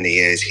jockey for many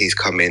years. He's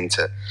come in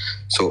to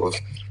sort of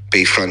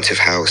be front of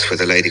house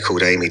with a lady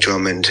called Amy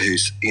Drummond,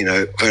 who's,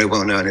 very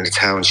well known in the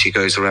town. She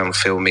goes around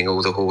filming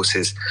all the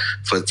horses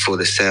for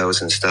the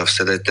sales and stuff.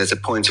 So there's a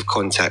point of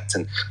contact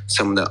and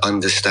someone that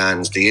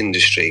understands the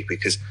industry,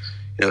 because,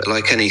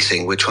 like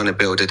anything, we're trying to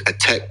build a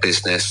tech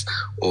business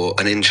or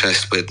an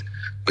interest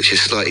which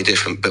is slightly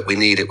different, but we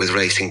need it with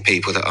racing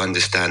people that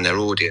understand their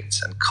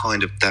audience, and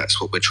kind of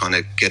that's what we're trying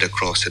to get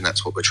across, and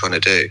that's what we're trying to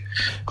do.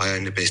 I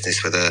own a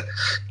business with a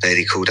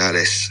lady called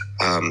Alice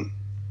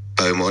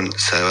Beaumont,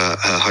 so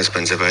her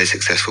husband's a very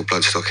successful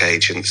bloodstock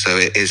agent. So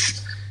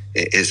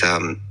it's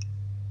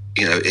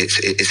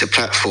a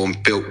platform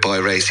built by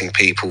racing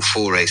people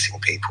for racing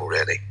people,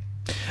 really.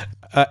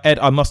 Ed,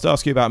 I must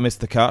ask you about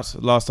Mr. Cut.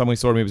 Last time we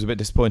saw him, he was a bit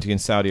disappointing in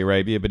Saudi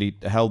Arabia, but he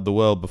held the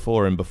world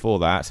before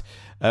that.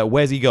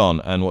 Where's he gone,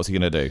 and what's he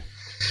going to do?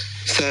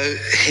 So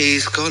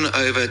he's gone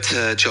over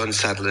to John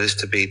Sadler's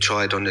to be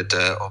tried on the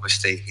dirt.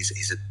 Obviously,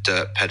 he's a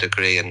dirt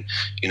pedigree, and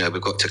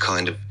we've got to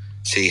kind of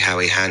see how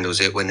he handles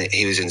it. When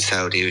he was in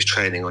Saudi, he was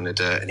training on the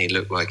dirt, and he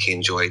looked like he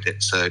enjoyed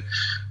it. So,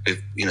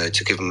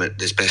 to give him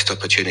this best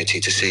opportunity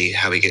to see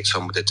how he gets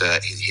on with the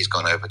dirt, he's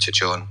gone over to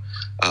John.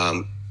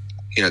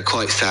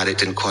 Quite sad it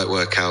didn't quite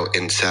work out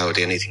in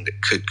Saudi. Anything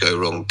that could go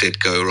wrong did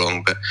go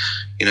wrong. But,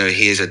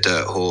 he is a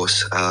dirt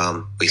horse.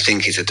 We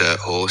think he's a dirt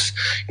horse.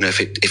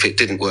 If it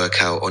didn't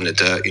work out on the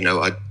dirt,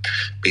 I'd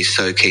be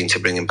so keen to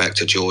bring him back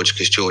to George,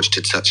 because George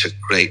did such a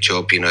great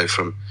job,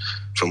 from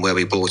where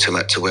we bought him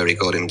up to where he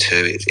got him to.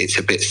 It's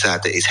a bit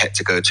sad that he's had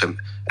to go to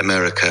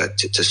America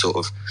to sort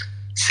of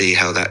see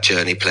how that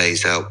journey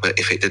plays out. But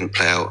if it didn't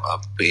play out,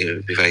 I'd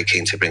be very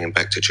keen to bring him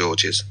back to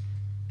George's.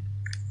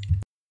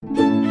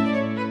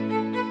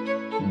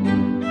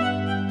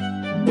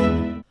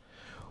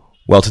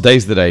 Well,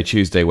 today's the day,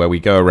 Tuesday, where we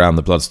go around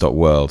the bloodstock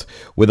world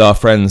with our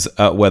friends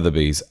at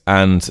Weatherbys.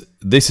 And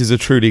this is a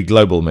truly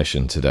global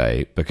mission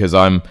today because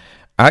I'm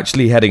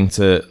actually heading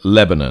to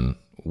Lebanon,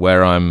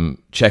 where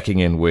I'm checking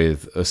in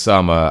with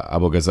Oussama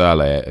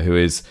Aboughazale, who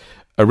is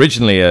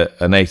originally a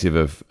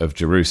native of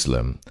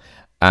Jerusalem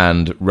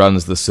and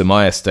runs the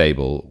Sumaya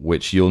stable,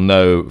 which you'll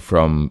know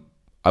from,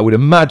 I would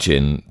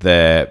imagine,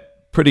 their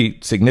pretty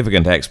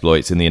significant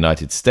exploits in the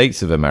United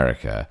States of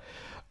America,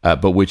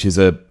 but which is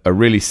a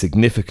really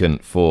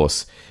significant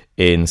force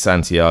in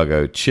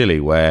Santiago,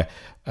 Chile, where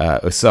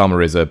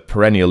Oussama is a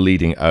perennial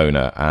leading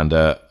owner and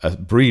a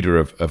breeder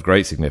of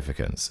great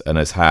significance, and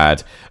has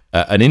had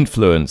an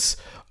influence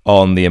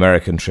on the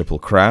American Triple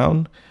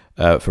Crown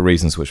for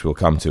reasons which we'll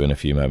come to in a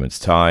few moments'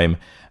 time,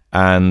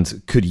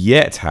 and could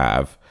yet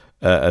have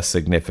a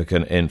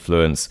significant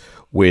influence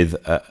with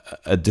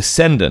a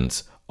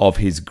descendant of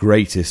his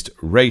greatest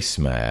race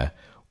mare,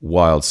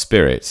 Wild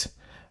Spirit.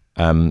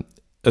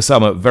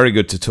 Oussama, very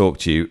good to talk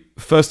to you.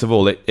 First of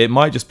all, it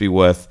might just be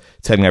worth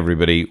telling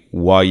everybody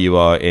why you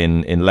are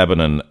in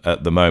Lebanon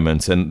at the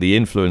moment and the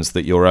influence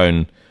that your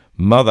own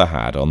mother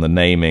had on the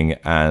naming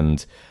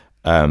and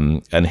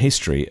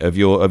history of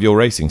your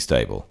racing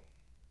stable.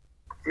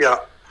 Yeah,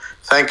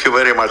 thank you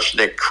very much,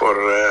 Nick, for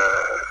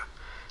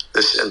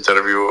this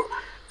interview.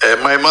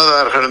 My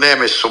mother, her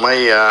name is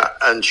Sumaya,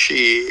 and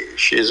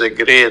she's a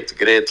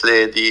great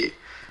lady.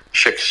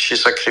 She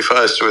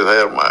sacrificed with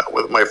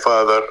my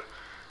father.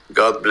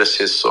 God bless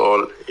his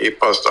soul. He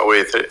passed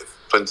away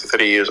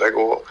 23 years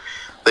ago.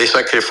 They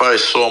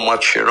sacrificed so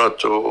much,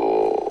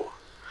 to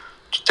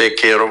take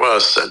care of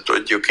us and to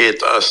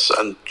educate us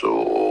and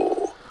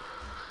to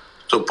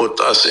put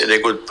us in a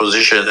good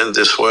position in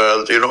this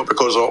world,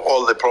 because of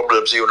all the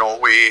problems.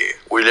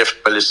 We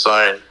left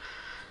Palestine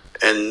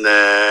in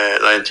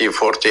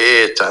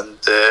 1948, and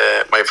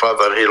my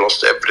father, he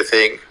lost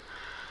everything.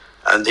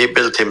 And he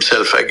built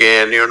himself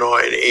again,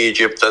 in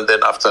Egypt. And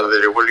then after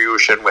the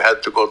revolution, we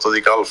had to go to the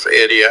Gulf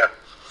area,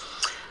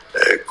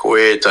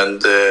 Kuwait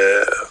and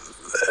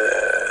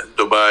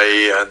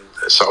Dubai and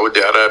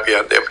Saudi Arabia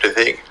and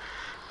everything.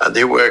 And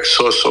he worked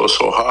so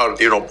hard,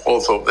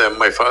 both of them,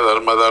 my father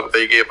and mother.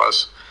 They gave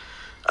us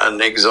an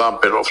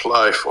example of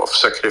life, of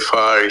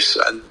sacrifice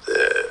and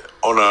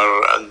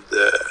honor and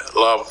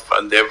love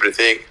and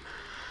everything.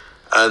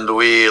 And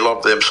we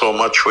love them so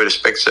much, we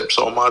respect them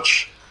so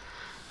much.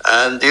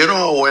 And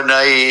when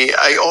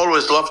I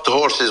always loved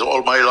horses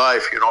all my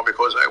life,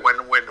 because when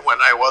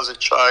I was a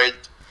child,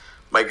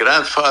 my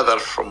grandfather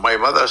from my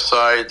mother's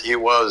side, he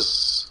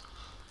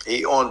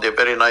owned a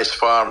very nice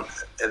farm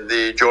in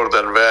the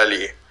Jordan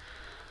Valley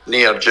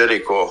near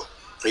Jericho.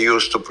 He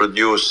used to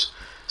produce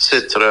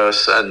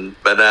citrus and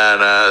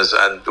bananas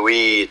and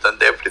wheat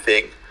and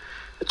everything.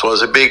 It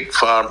was a big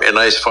farm, a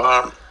nice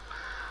farm.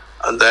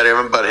 And I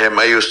remember him,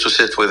 I used to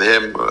sit with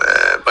him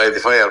by the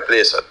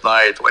fireplace at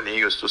night when he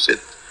used to sit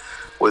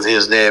with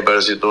his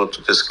neighbors, to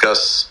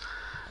discuss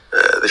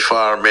the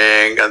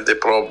farming and the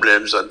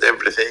problems and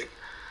everything.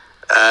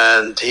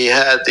 And he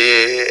had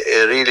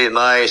a really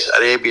nice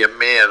Arabian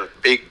mare,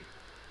 big,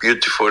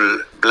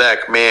 beautiful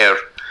black mare,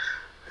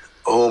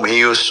 whom he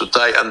used to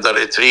tie under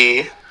a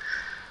tree.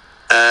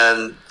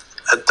 And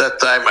at that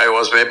time, I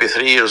was maybe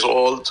 3 years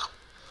old.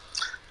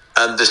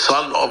 And the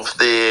son of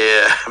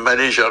the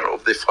manager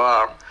of the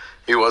farm,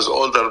 he was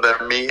older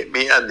than me.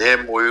 Me and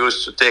him, we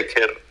used to take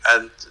her,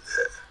 and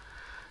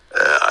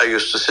I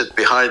used to sit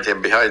behind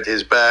him, behind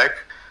his back,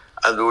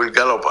 and we'll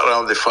gallop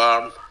around the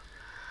farm.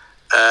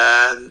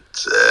 And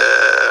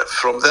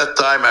from that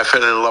time, I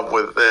fell in love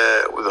with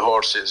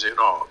horses,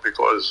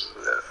 because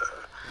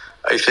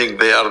I think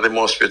they are the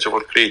most beautiful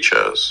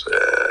creatures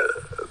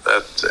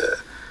that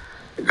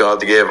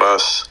God gave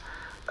us.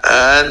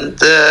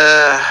 And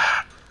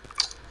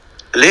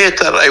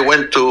later, I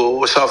went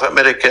to South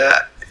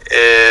America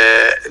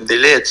in the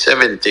late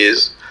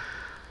 70s,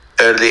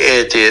 early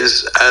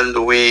 80s,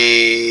 and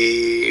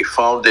we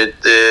founded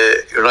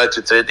the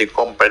United Trading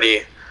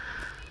Company,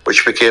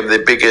 which became the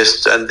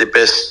biggest and the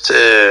best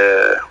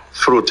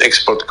fruit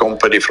export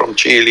company from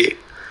Chile.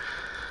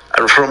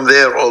 And from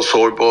there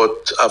also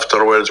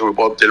afterwards we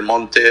bought Del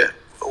Monte,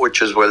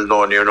 which is well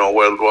known,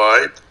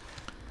 worldwide.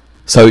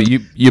 So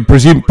you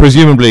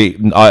presumably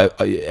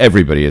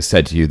everybody has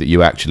said to you that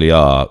you actually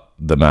are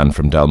the man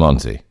from Del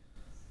Monte.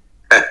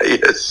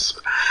 Yes,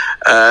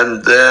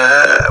 and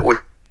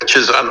which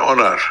is an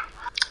honor.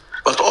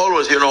 But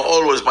always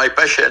my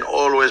passion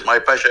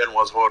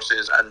was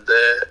horses, and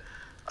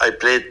I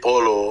played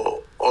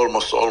polo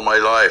almost all my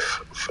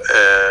life.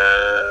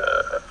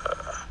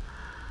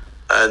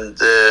 And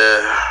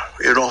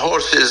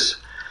horses,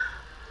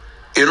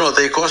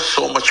 they cost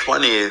so much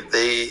money.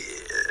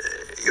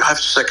 You have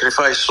to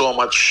sacrifice so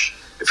much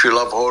if you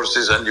love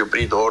horses and you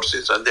breed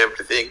horses and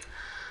everything.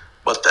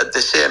 But at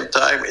the same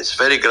time, it's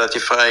very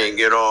gratifying,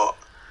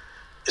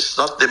 It's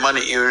not the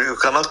money. You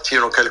cannot,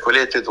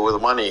 calculate it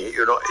with money.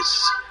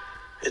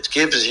 It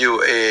gives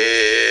you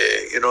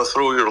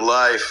through your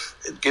life,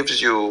 it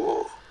gives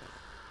you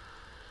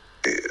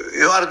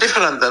you are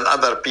different than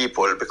other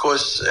people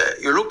because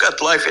you look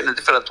at life in a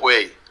different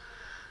way.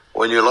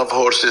 When you love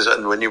horses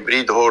and when you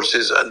breed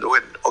horses and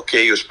when,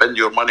 you spend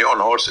your money on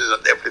horses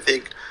and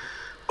everything,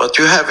 but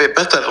you have a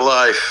better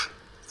life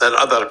than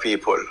other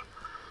people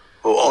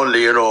who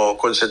only,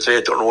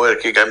 concentrate on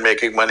working and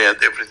making money and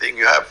everything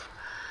you have.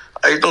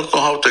 I don't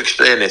know how to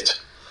explain it.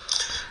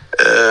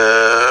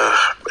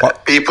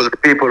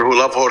 People who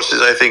love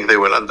horses, I think they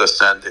will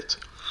understand it.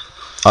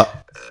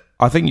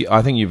 I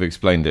think you've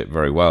explained it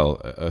very well,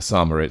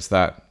 Oussama.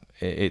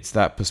 It's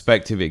that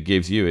perspective it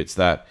gives you. It's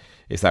that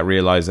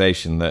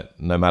realization that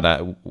no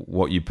matter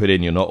what you put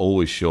in, you're not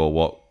always sure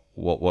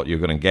what you're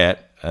going to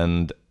get,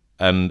 and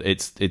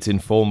it's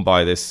informed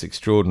by this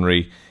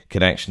extraordinary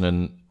connection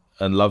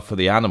and love for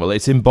the animal.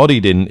 It's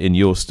embodied in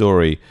your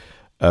story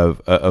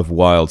of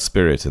Wild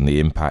Spirit and the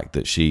impact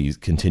that she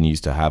continues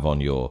to have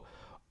on your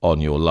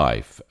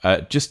life.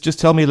 Just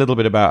tell me a little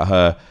bit about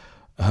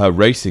her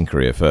racing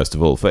career, first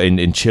of all,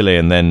 in Chile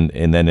and then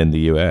in the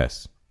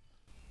US.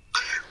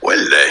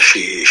 Well,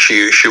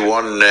 she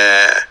won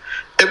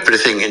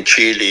everything in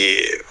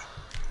Chile.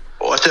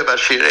 Whatever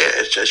she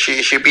raced,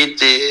 she beat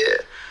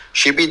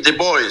the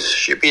boys.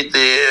 She beat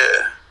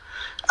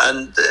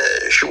and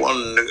she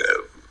won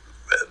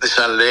the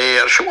San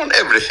Layer. She won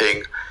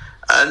everything.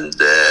 And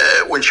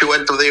when she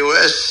went to the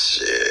US,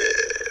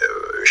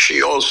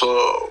 she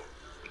also,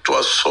 it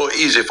was so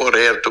easy for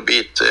her to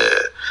beat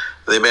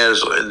the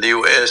mares in the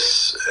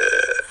US.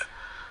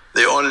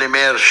 The only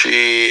mare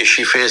she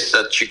faced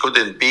that she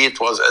couldn't beat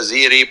was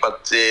Aziri,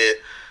 but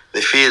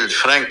the field,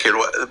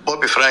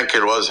 Bobby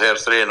Frankel was her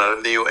trainer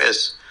in the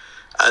US.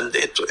 And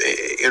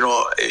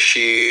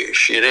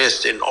she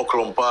raced in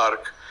Oakland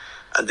Park,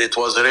 and it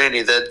was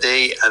rainy that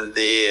day, and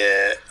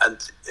the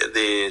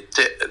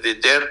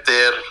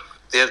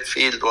dirt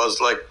field was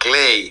like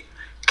clay.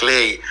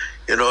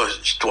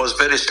 It was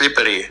very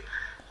slippery.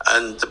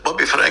 And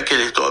Bobby Frankel,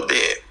 he told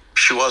me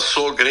she was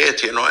so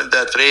great, in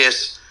that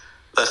race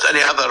that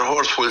any other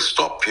horse will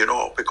stop,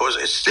 because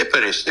it's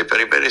slippery,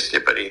 very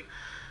slippery.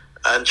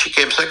 And she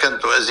came second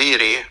to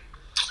Aziri,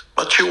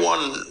 but she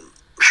won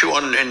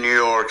in New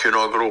York,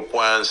 Group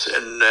 1s,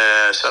 in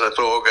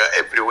Saratoga,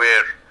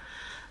 everywhere.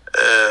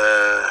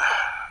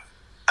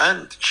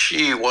 And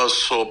she was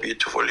so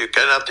beautiful. You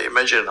cannot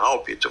imagine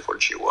how beautiful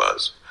she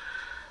was.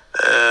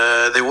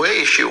 The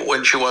way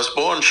when she was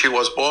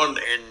born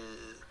in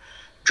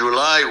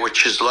July,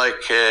 which is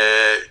like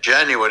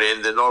January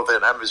in the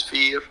Northern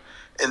Hemisphere,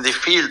 in the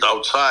field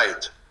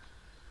outside.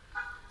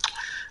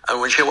 And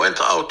when she went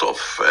out of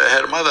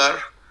her mother,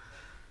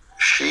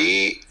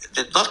 she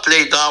did not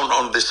lay down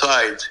on the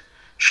side.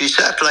 She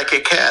sat like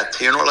a cat,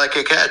 like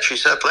a cat. She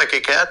sat like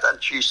a cat,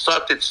 and she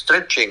started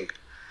stretching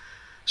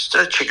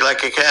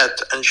like a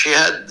cat. And she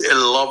had a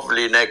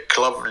lovely neck,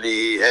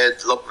 lovely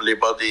head, lovely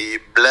body,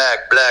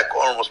 black,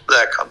 almost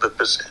black,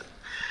 100%.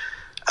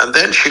 And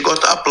then she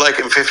got up like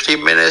in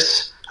 15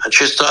 minutes, and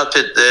she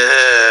started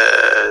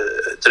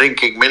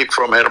drinking milk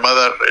from her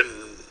mother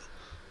in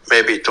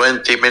maybe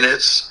 20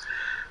 minutes.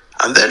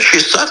 And then she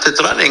started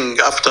running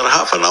after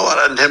half an hour,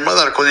 and her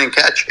mother couldn't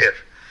catch her.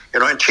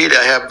 In Chile,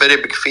 I have very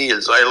big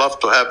fields. I love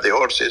to have the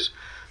horses,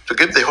 to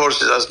give the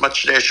horses as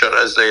much nature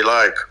as they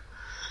like.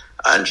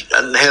 And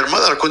her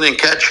mother couldn't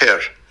catch her.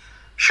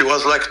 She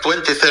was like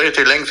 20,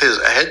 30 lengths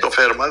ahead of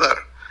her mother.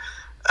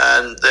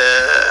 And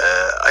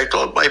I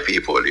told my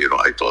people,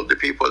 I told the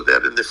people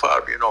there in the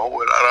farm, who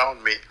were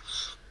around me,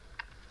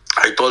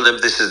 I told them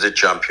this is the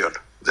champion.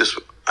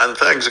 And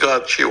thanks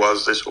God she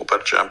was the super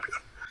champion.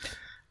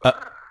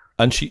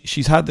 And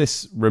she's had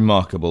this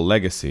remarkable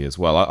legacy as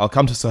well. I'll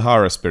come to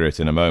Sahara Spirit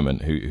in a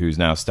moment, who's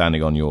now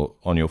standing on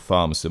your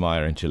farm,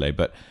 Sumaya, in Chile.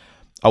 But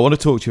I want to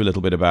talk to you a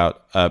little bit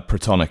about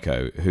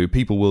Protonico, who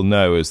people will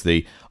know as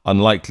the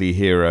unlikely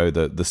hero,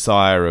 the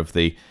sire of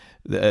the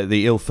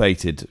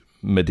ill-fated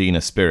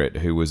Medina Spirit,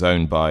 who was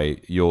owned by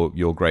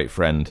your great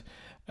friend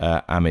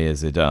Amir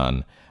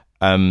Zidane.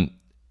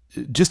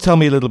 Just tell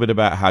me a little bit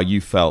about how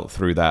you felt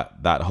through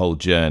that whole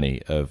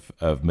journey of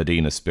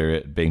Medina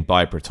Spirit being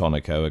by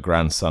Protonico, a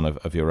grandson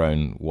of your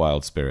own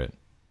Wild Spirit.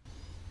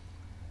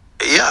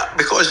 Yeah,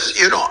 because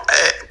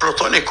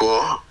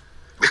Protonico,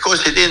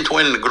 because he didn't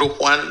win Group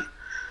 1,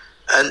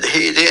 and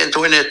he didn't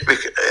win it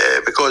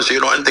because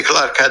in the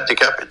Clark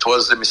handicap it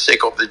was the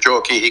mistake of the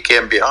jockey. He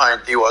came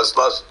behind. He was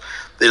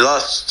the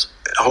last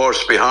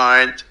horse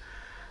behind,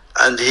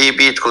 and he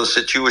beat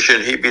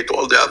Constitution. He beat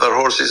all the other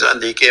horses,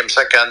 and he came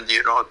second.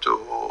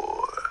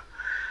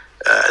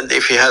 And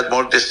if he had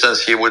more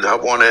distance, he would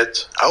have won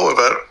it.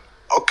 However,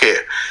 okay.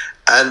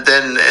 And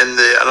then in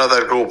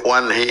another Group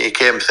 1, he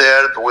came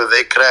third with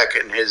a crack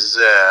in his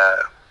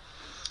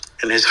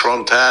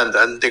front hand.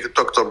 And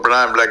Dr.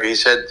 Bram, like he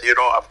said,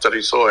 after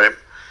he saw him,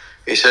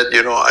 he said,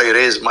 I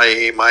raised my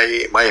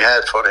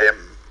hat for him.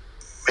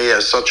 He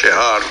has such a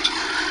heart,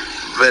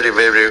 very,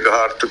 very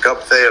hard to come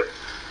third.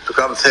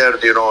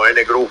 In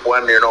a Group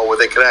 1, with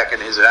a crack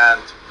in his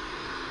hand,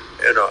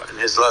 in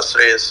his last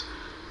race.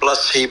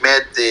 Plus, he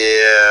made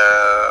the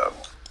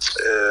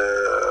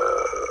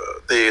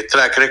the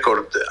track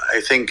record, I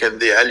think in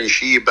the Ali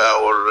Shiba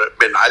or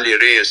Ben Ali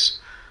race,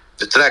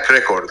 the track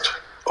record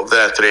of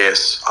that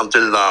race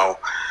until now.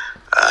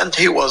 And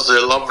he was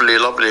a lovely,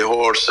 lovely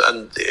horse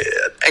and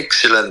an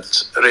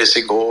excellent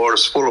racing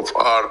horse, full of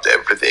heart,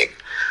 everything.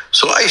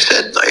 So I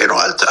said,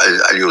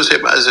 I'll use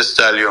him as a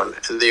stallion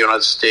in the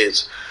United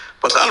States.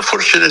 But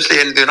unfortunately,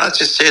 in the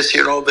United States,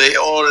 they only,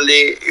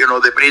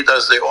 the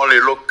breeders, they only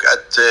look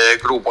at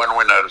Group 1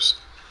 winners.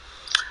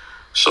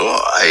 So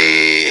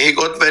he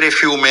got very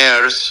few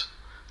mares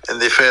in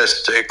the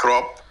first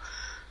crop.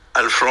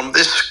 And from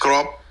this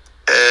crop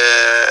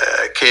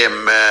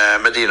came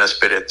Medina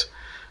Spirit.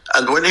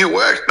 And when he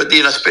worked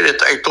Medina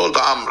Spirit, I told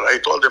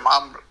him,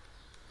 Amr,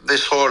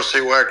 this horse, he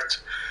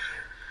worked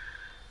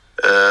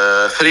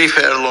 3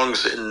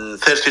 furlongs in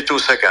 32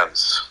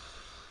 seconds.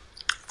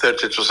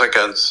 32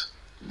 seconds.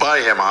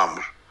 Buy him,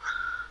 Amr.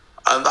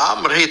 And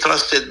Amr, he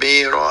trusted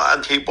me,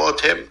 and he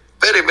bought him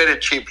very, very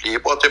cheaply. He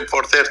bought him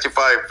for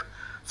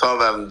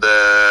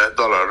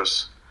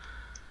 $35,000.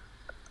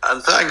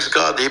 And thanks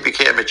God, he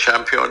became a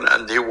champion,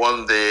 and he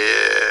won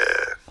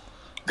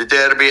the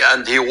Derby,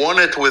 and he won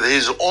it with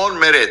his own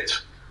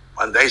merit.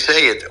 And I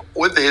say it,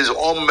 with his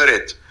own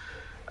merit.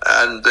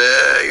 And,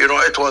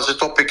 it was a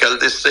topical,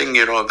 this thing,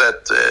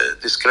 that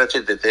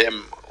discredited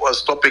him,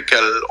 was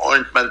topical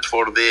ointment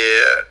for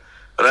the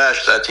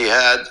rash that he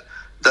had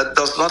that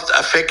does not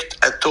affect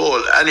at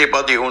all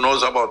anybody who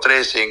knows about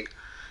racing.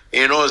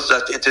 He knows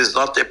that it is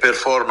not a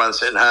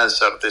performance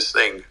enhancer, this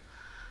thing.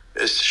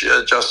 It's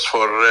just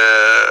for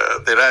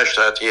the rash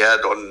that he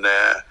had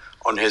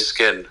on his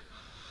skin.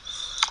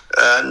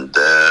 And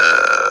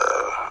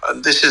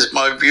this is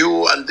my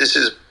view, and this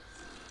is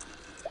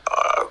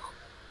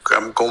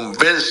I'm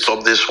convinced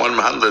of this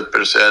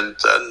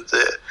 100%. And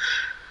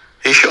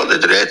he showed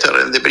it later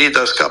in the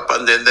Breeders' Cup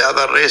and in the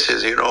other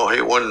races. He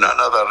won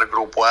another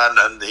Group 1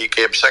 and he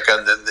came second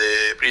in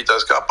the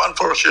Breeders' Cup.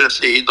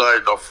 Unfortunately, he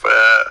died of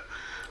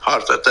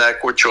heart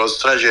attack, which was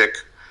tragic.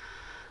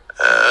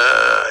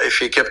 If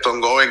he kept on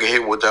going, he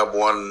would have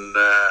won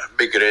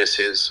big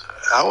races.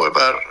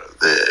 However,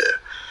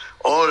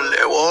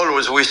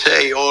 always we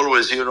say,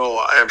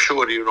 I am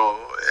sure,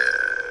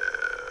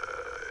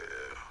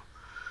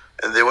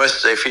 in the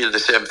West, they feel the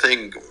same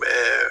thing.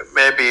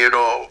 Maybe,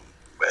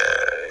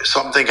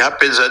 something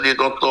happens and you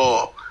don't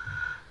know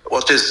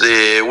what is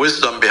the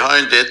wisdom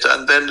behind it.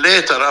 And then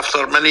later,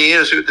 after many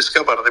years, you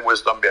discover the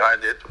wisdom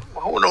behind it.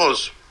 Who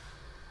knows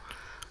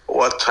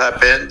what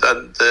happened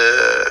and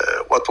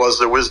what was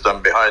the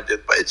wisdom behind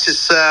it. But it's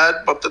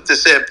sad, but at the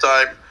same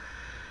time,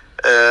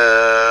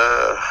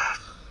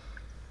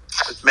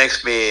 it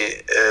makes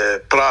me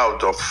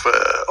proud of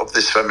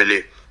this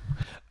family.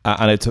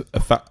 And it's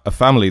a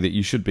family that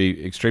you should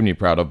be extremely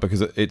proud of,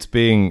 because it's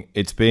being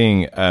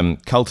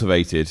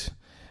cultivated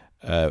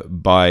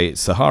by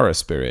Sahara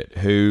Spirit,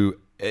 who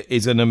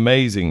is an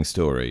amazing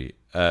story.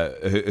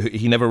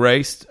 He never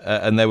raced,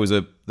 and there was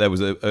a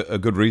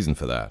good reason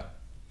for that.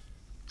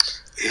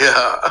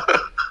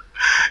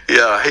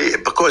 Yeah,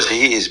 because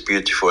he is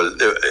beautiful.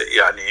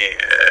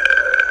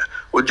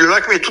 Would you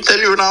like me to tell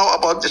you now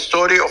about the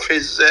story of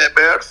his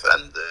birth?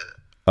 And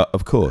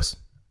of course.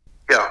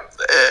 Yeah.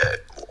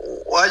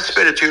 Wild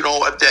Spirit,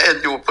 at the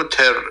end you put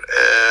her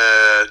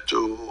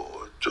to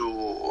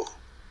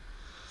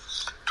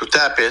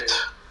tap it,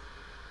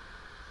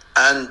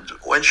 and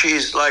when she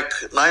is like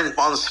 9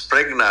 months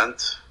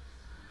pregnant,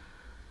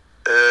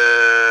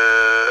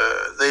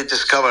 they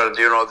discovered,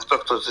 the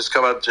doctors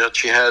discovered that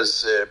she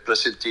has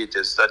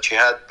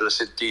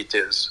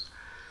placentitis,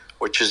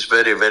 which is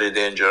very, very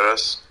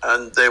dangerous.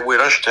 And we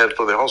rushed her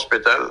to the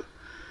hospital,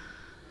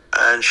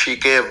 and she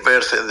gave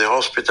birth in the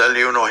hospital.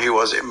 He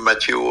was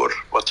immature,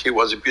 but he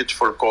was a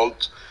beautiful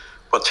colt.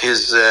 But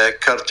his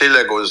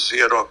cartilages,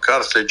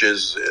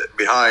 cartilages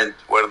behind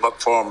were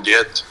not formed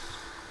yet.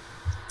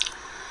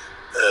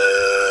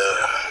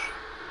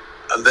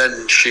 And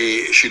then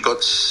she got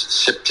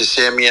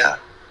septicemia,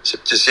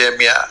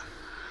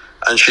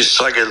 and she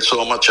struggled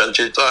so much, and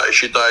she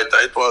died.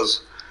 It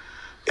was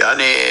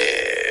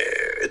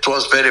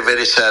very,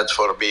 very sad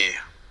for me.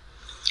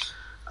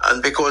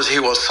 And because he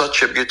was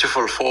such a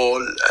beautiful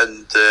foal,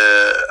 and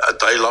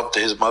I loved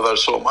his mother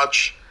so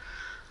much,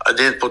 I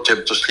didn't put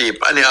him to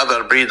sleep. Any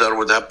other breeder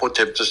would have put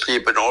him to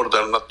sleep in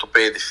order not to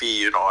pay the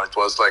fee. It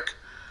was like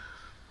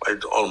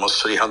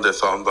almost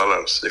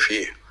 $300,000, the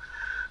fee.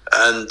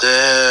 And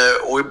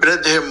we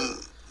bred him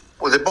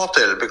with a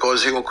bottle,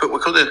 because we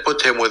couldn't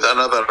put him with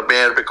another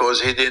mare, because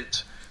he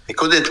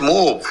couldn't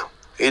move.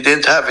 He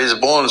didn't have his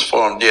bones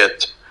formed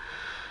yet.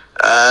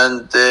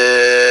 And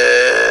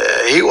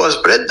he was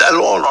bred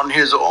alone on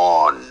his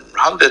own,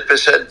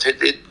 100%.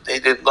 He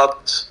did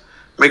not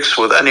mix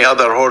with any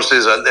other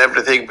horses and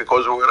everything,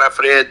 because we were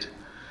afraid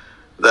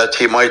that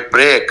he might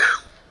break.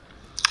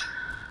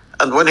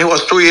 And when he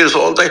was 2 years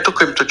old, I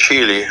took him to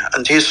Chile,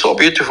 and he's so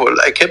beautiful.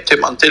 I kept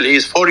him until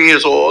he's 4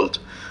 years old.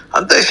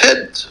 And I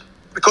said,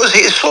 because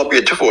he is so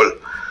beautiful,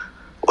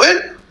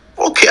 well,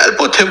 okay, I'll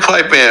put him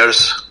 5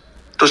 mares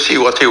to see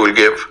what he will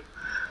give.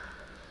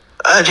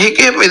 And he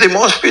gave me the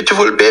most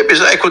beautiful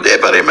babies I could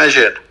ever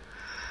imagine.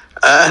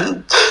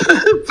 And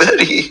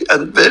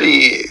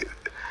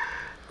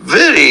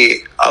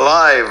very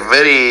alive,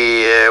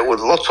 with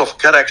lots of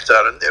character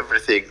and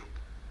everything.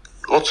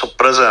 Lots of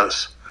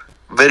presence.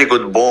 Very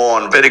good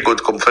bone, very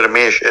good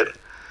confirmation.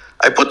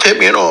 I put him,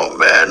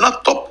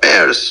 not top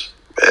mares,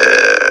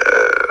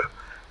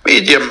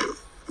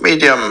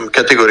 medium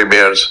category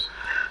mares.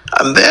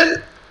 And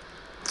then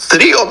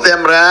 3 of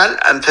them ran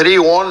and 3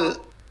 won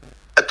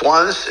at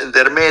once in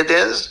their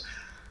maidens.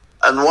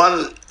 And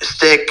one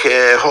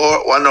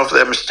of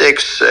them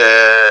stakes,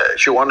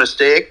 she won a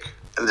stake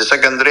in the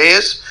second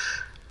race.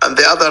 And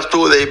the other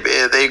 2,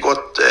 they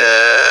got,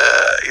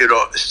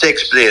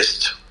 stakes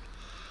placed.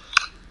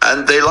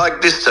 And they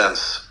like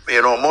distance.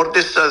 More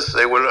distance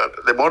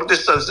the more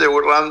distance they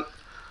will run,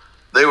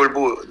 they will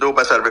do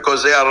better,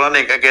 because they are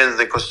running against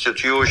the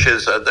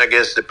constitutions and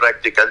against the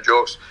practical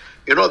jokes.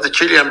 The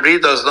Chilean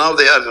breeders now,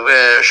 they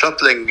are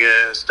shuttling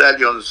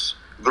stallions,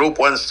 Group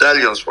 1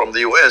 stallions from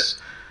the US.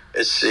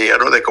 It's,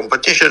 the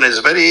competition is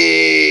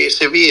very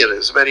severe.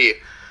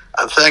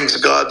 And thanks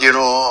God,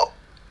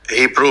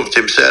 he proved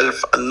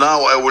himself. And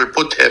now I will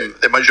put him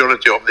the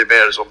majority of the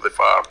mares of the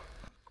farm.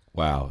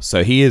 Wow.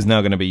 So he is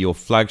now going to be your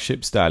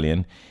flagship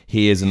stallion.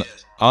 He is an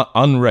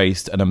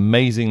unraced and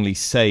amazingly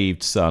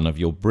saved son of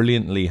your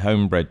brilliantly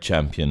homebred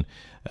champion,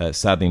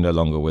 sadly no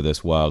longer with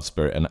us, Wild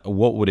Spirit. And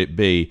what would it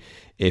be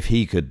if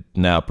he could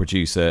now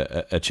produce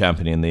a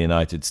champion in the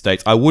United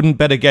States? I wouldn't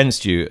bet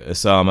against you,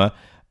 Oussama.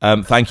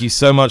 Thank you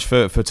so much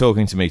for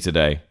talking to me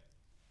today.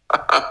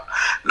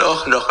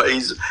 No,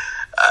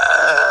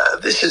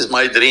 this is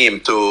my dream,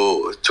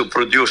 to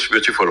produce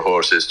beautiful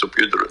horses, to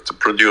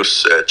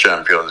produce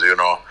champions.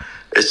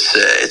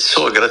 It's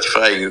so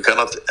gratifying. You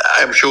cannot.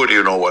 I'm sure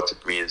you know what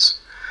it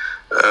means.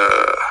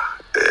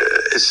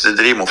 It's the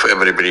dream of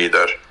every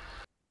breeder.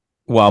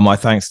 Well, my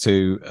thanks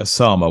to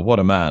Oussama. What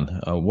a man.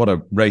 What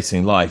a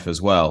racing life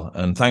as well.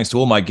 And thanks to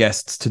all my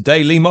guests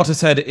today. Lee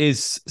Mottershead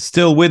is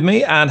still with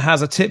me and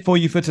has a tip for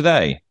you for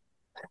today.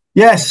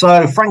 Yes,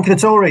 so Frankie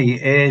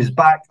Dettori is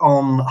back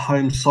on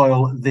home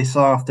soil this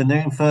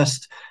afternoon.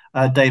 First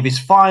day of his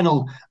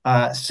final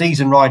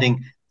season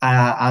riding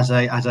as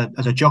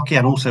a jockey,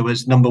 and also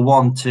as number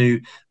 1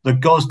 to the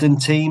Gosden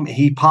team.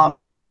 He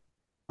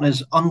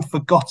partners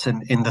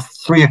Unforgotten in the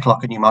 3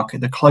 o'clock at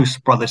Newmarket, the Close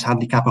Brothers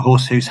handicap, a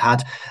horse who's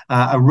had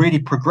a really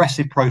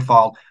progressive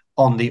profile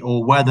on the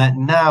all-weather,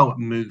 now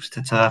moves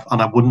to turf,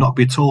 and I would not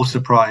be at all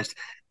surprised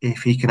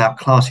if he can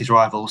outclass his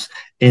rivals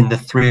in the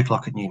 3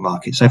 o'clock at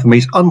Newmarket. So for me,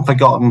 it's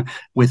Unforgotten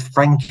with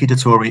Frankie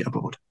Dettori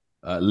aboard.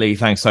 Lee,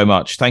 thanks so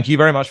much. Thank you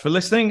very much for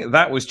listening.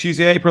 That was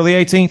Tuesday, April the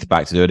 18th.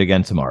 Back to do it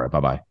again tomorrow.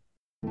 Bye-bye.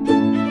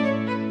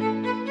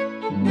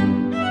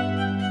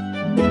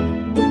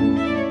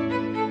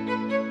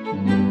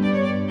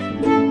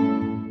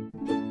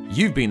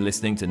 You've been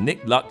listening to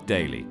Nick Luck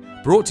Daily,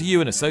 brought to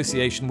you in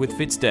association with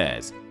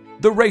Fitzdares,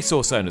 the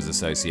Racehorse Owners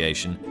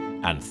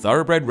Association, and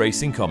Thoroughbred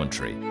Racing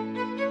Commentary.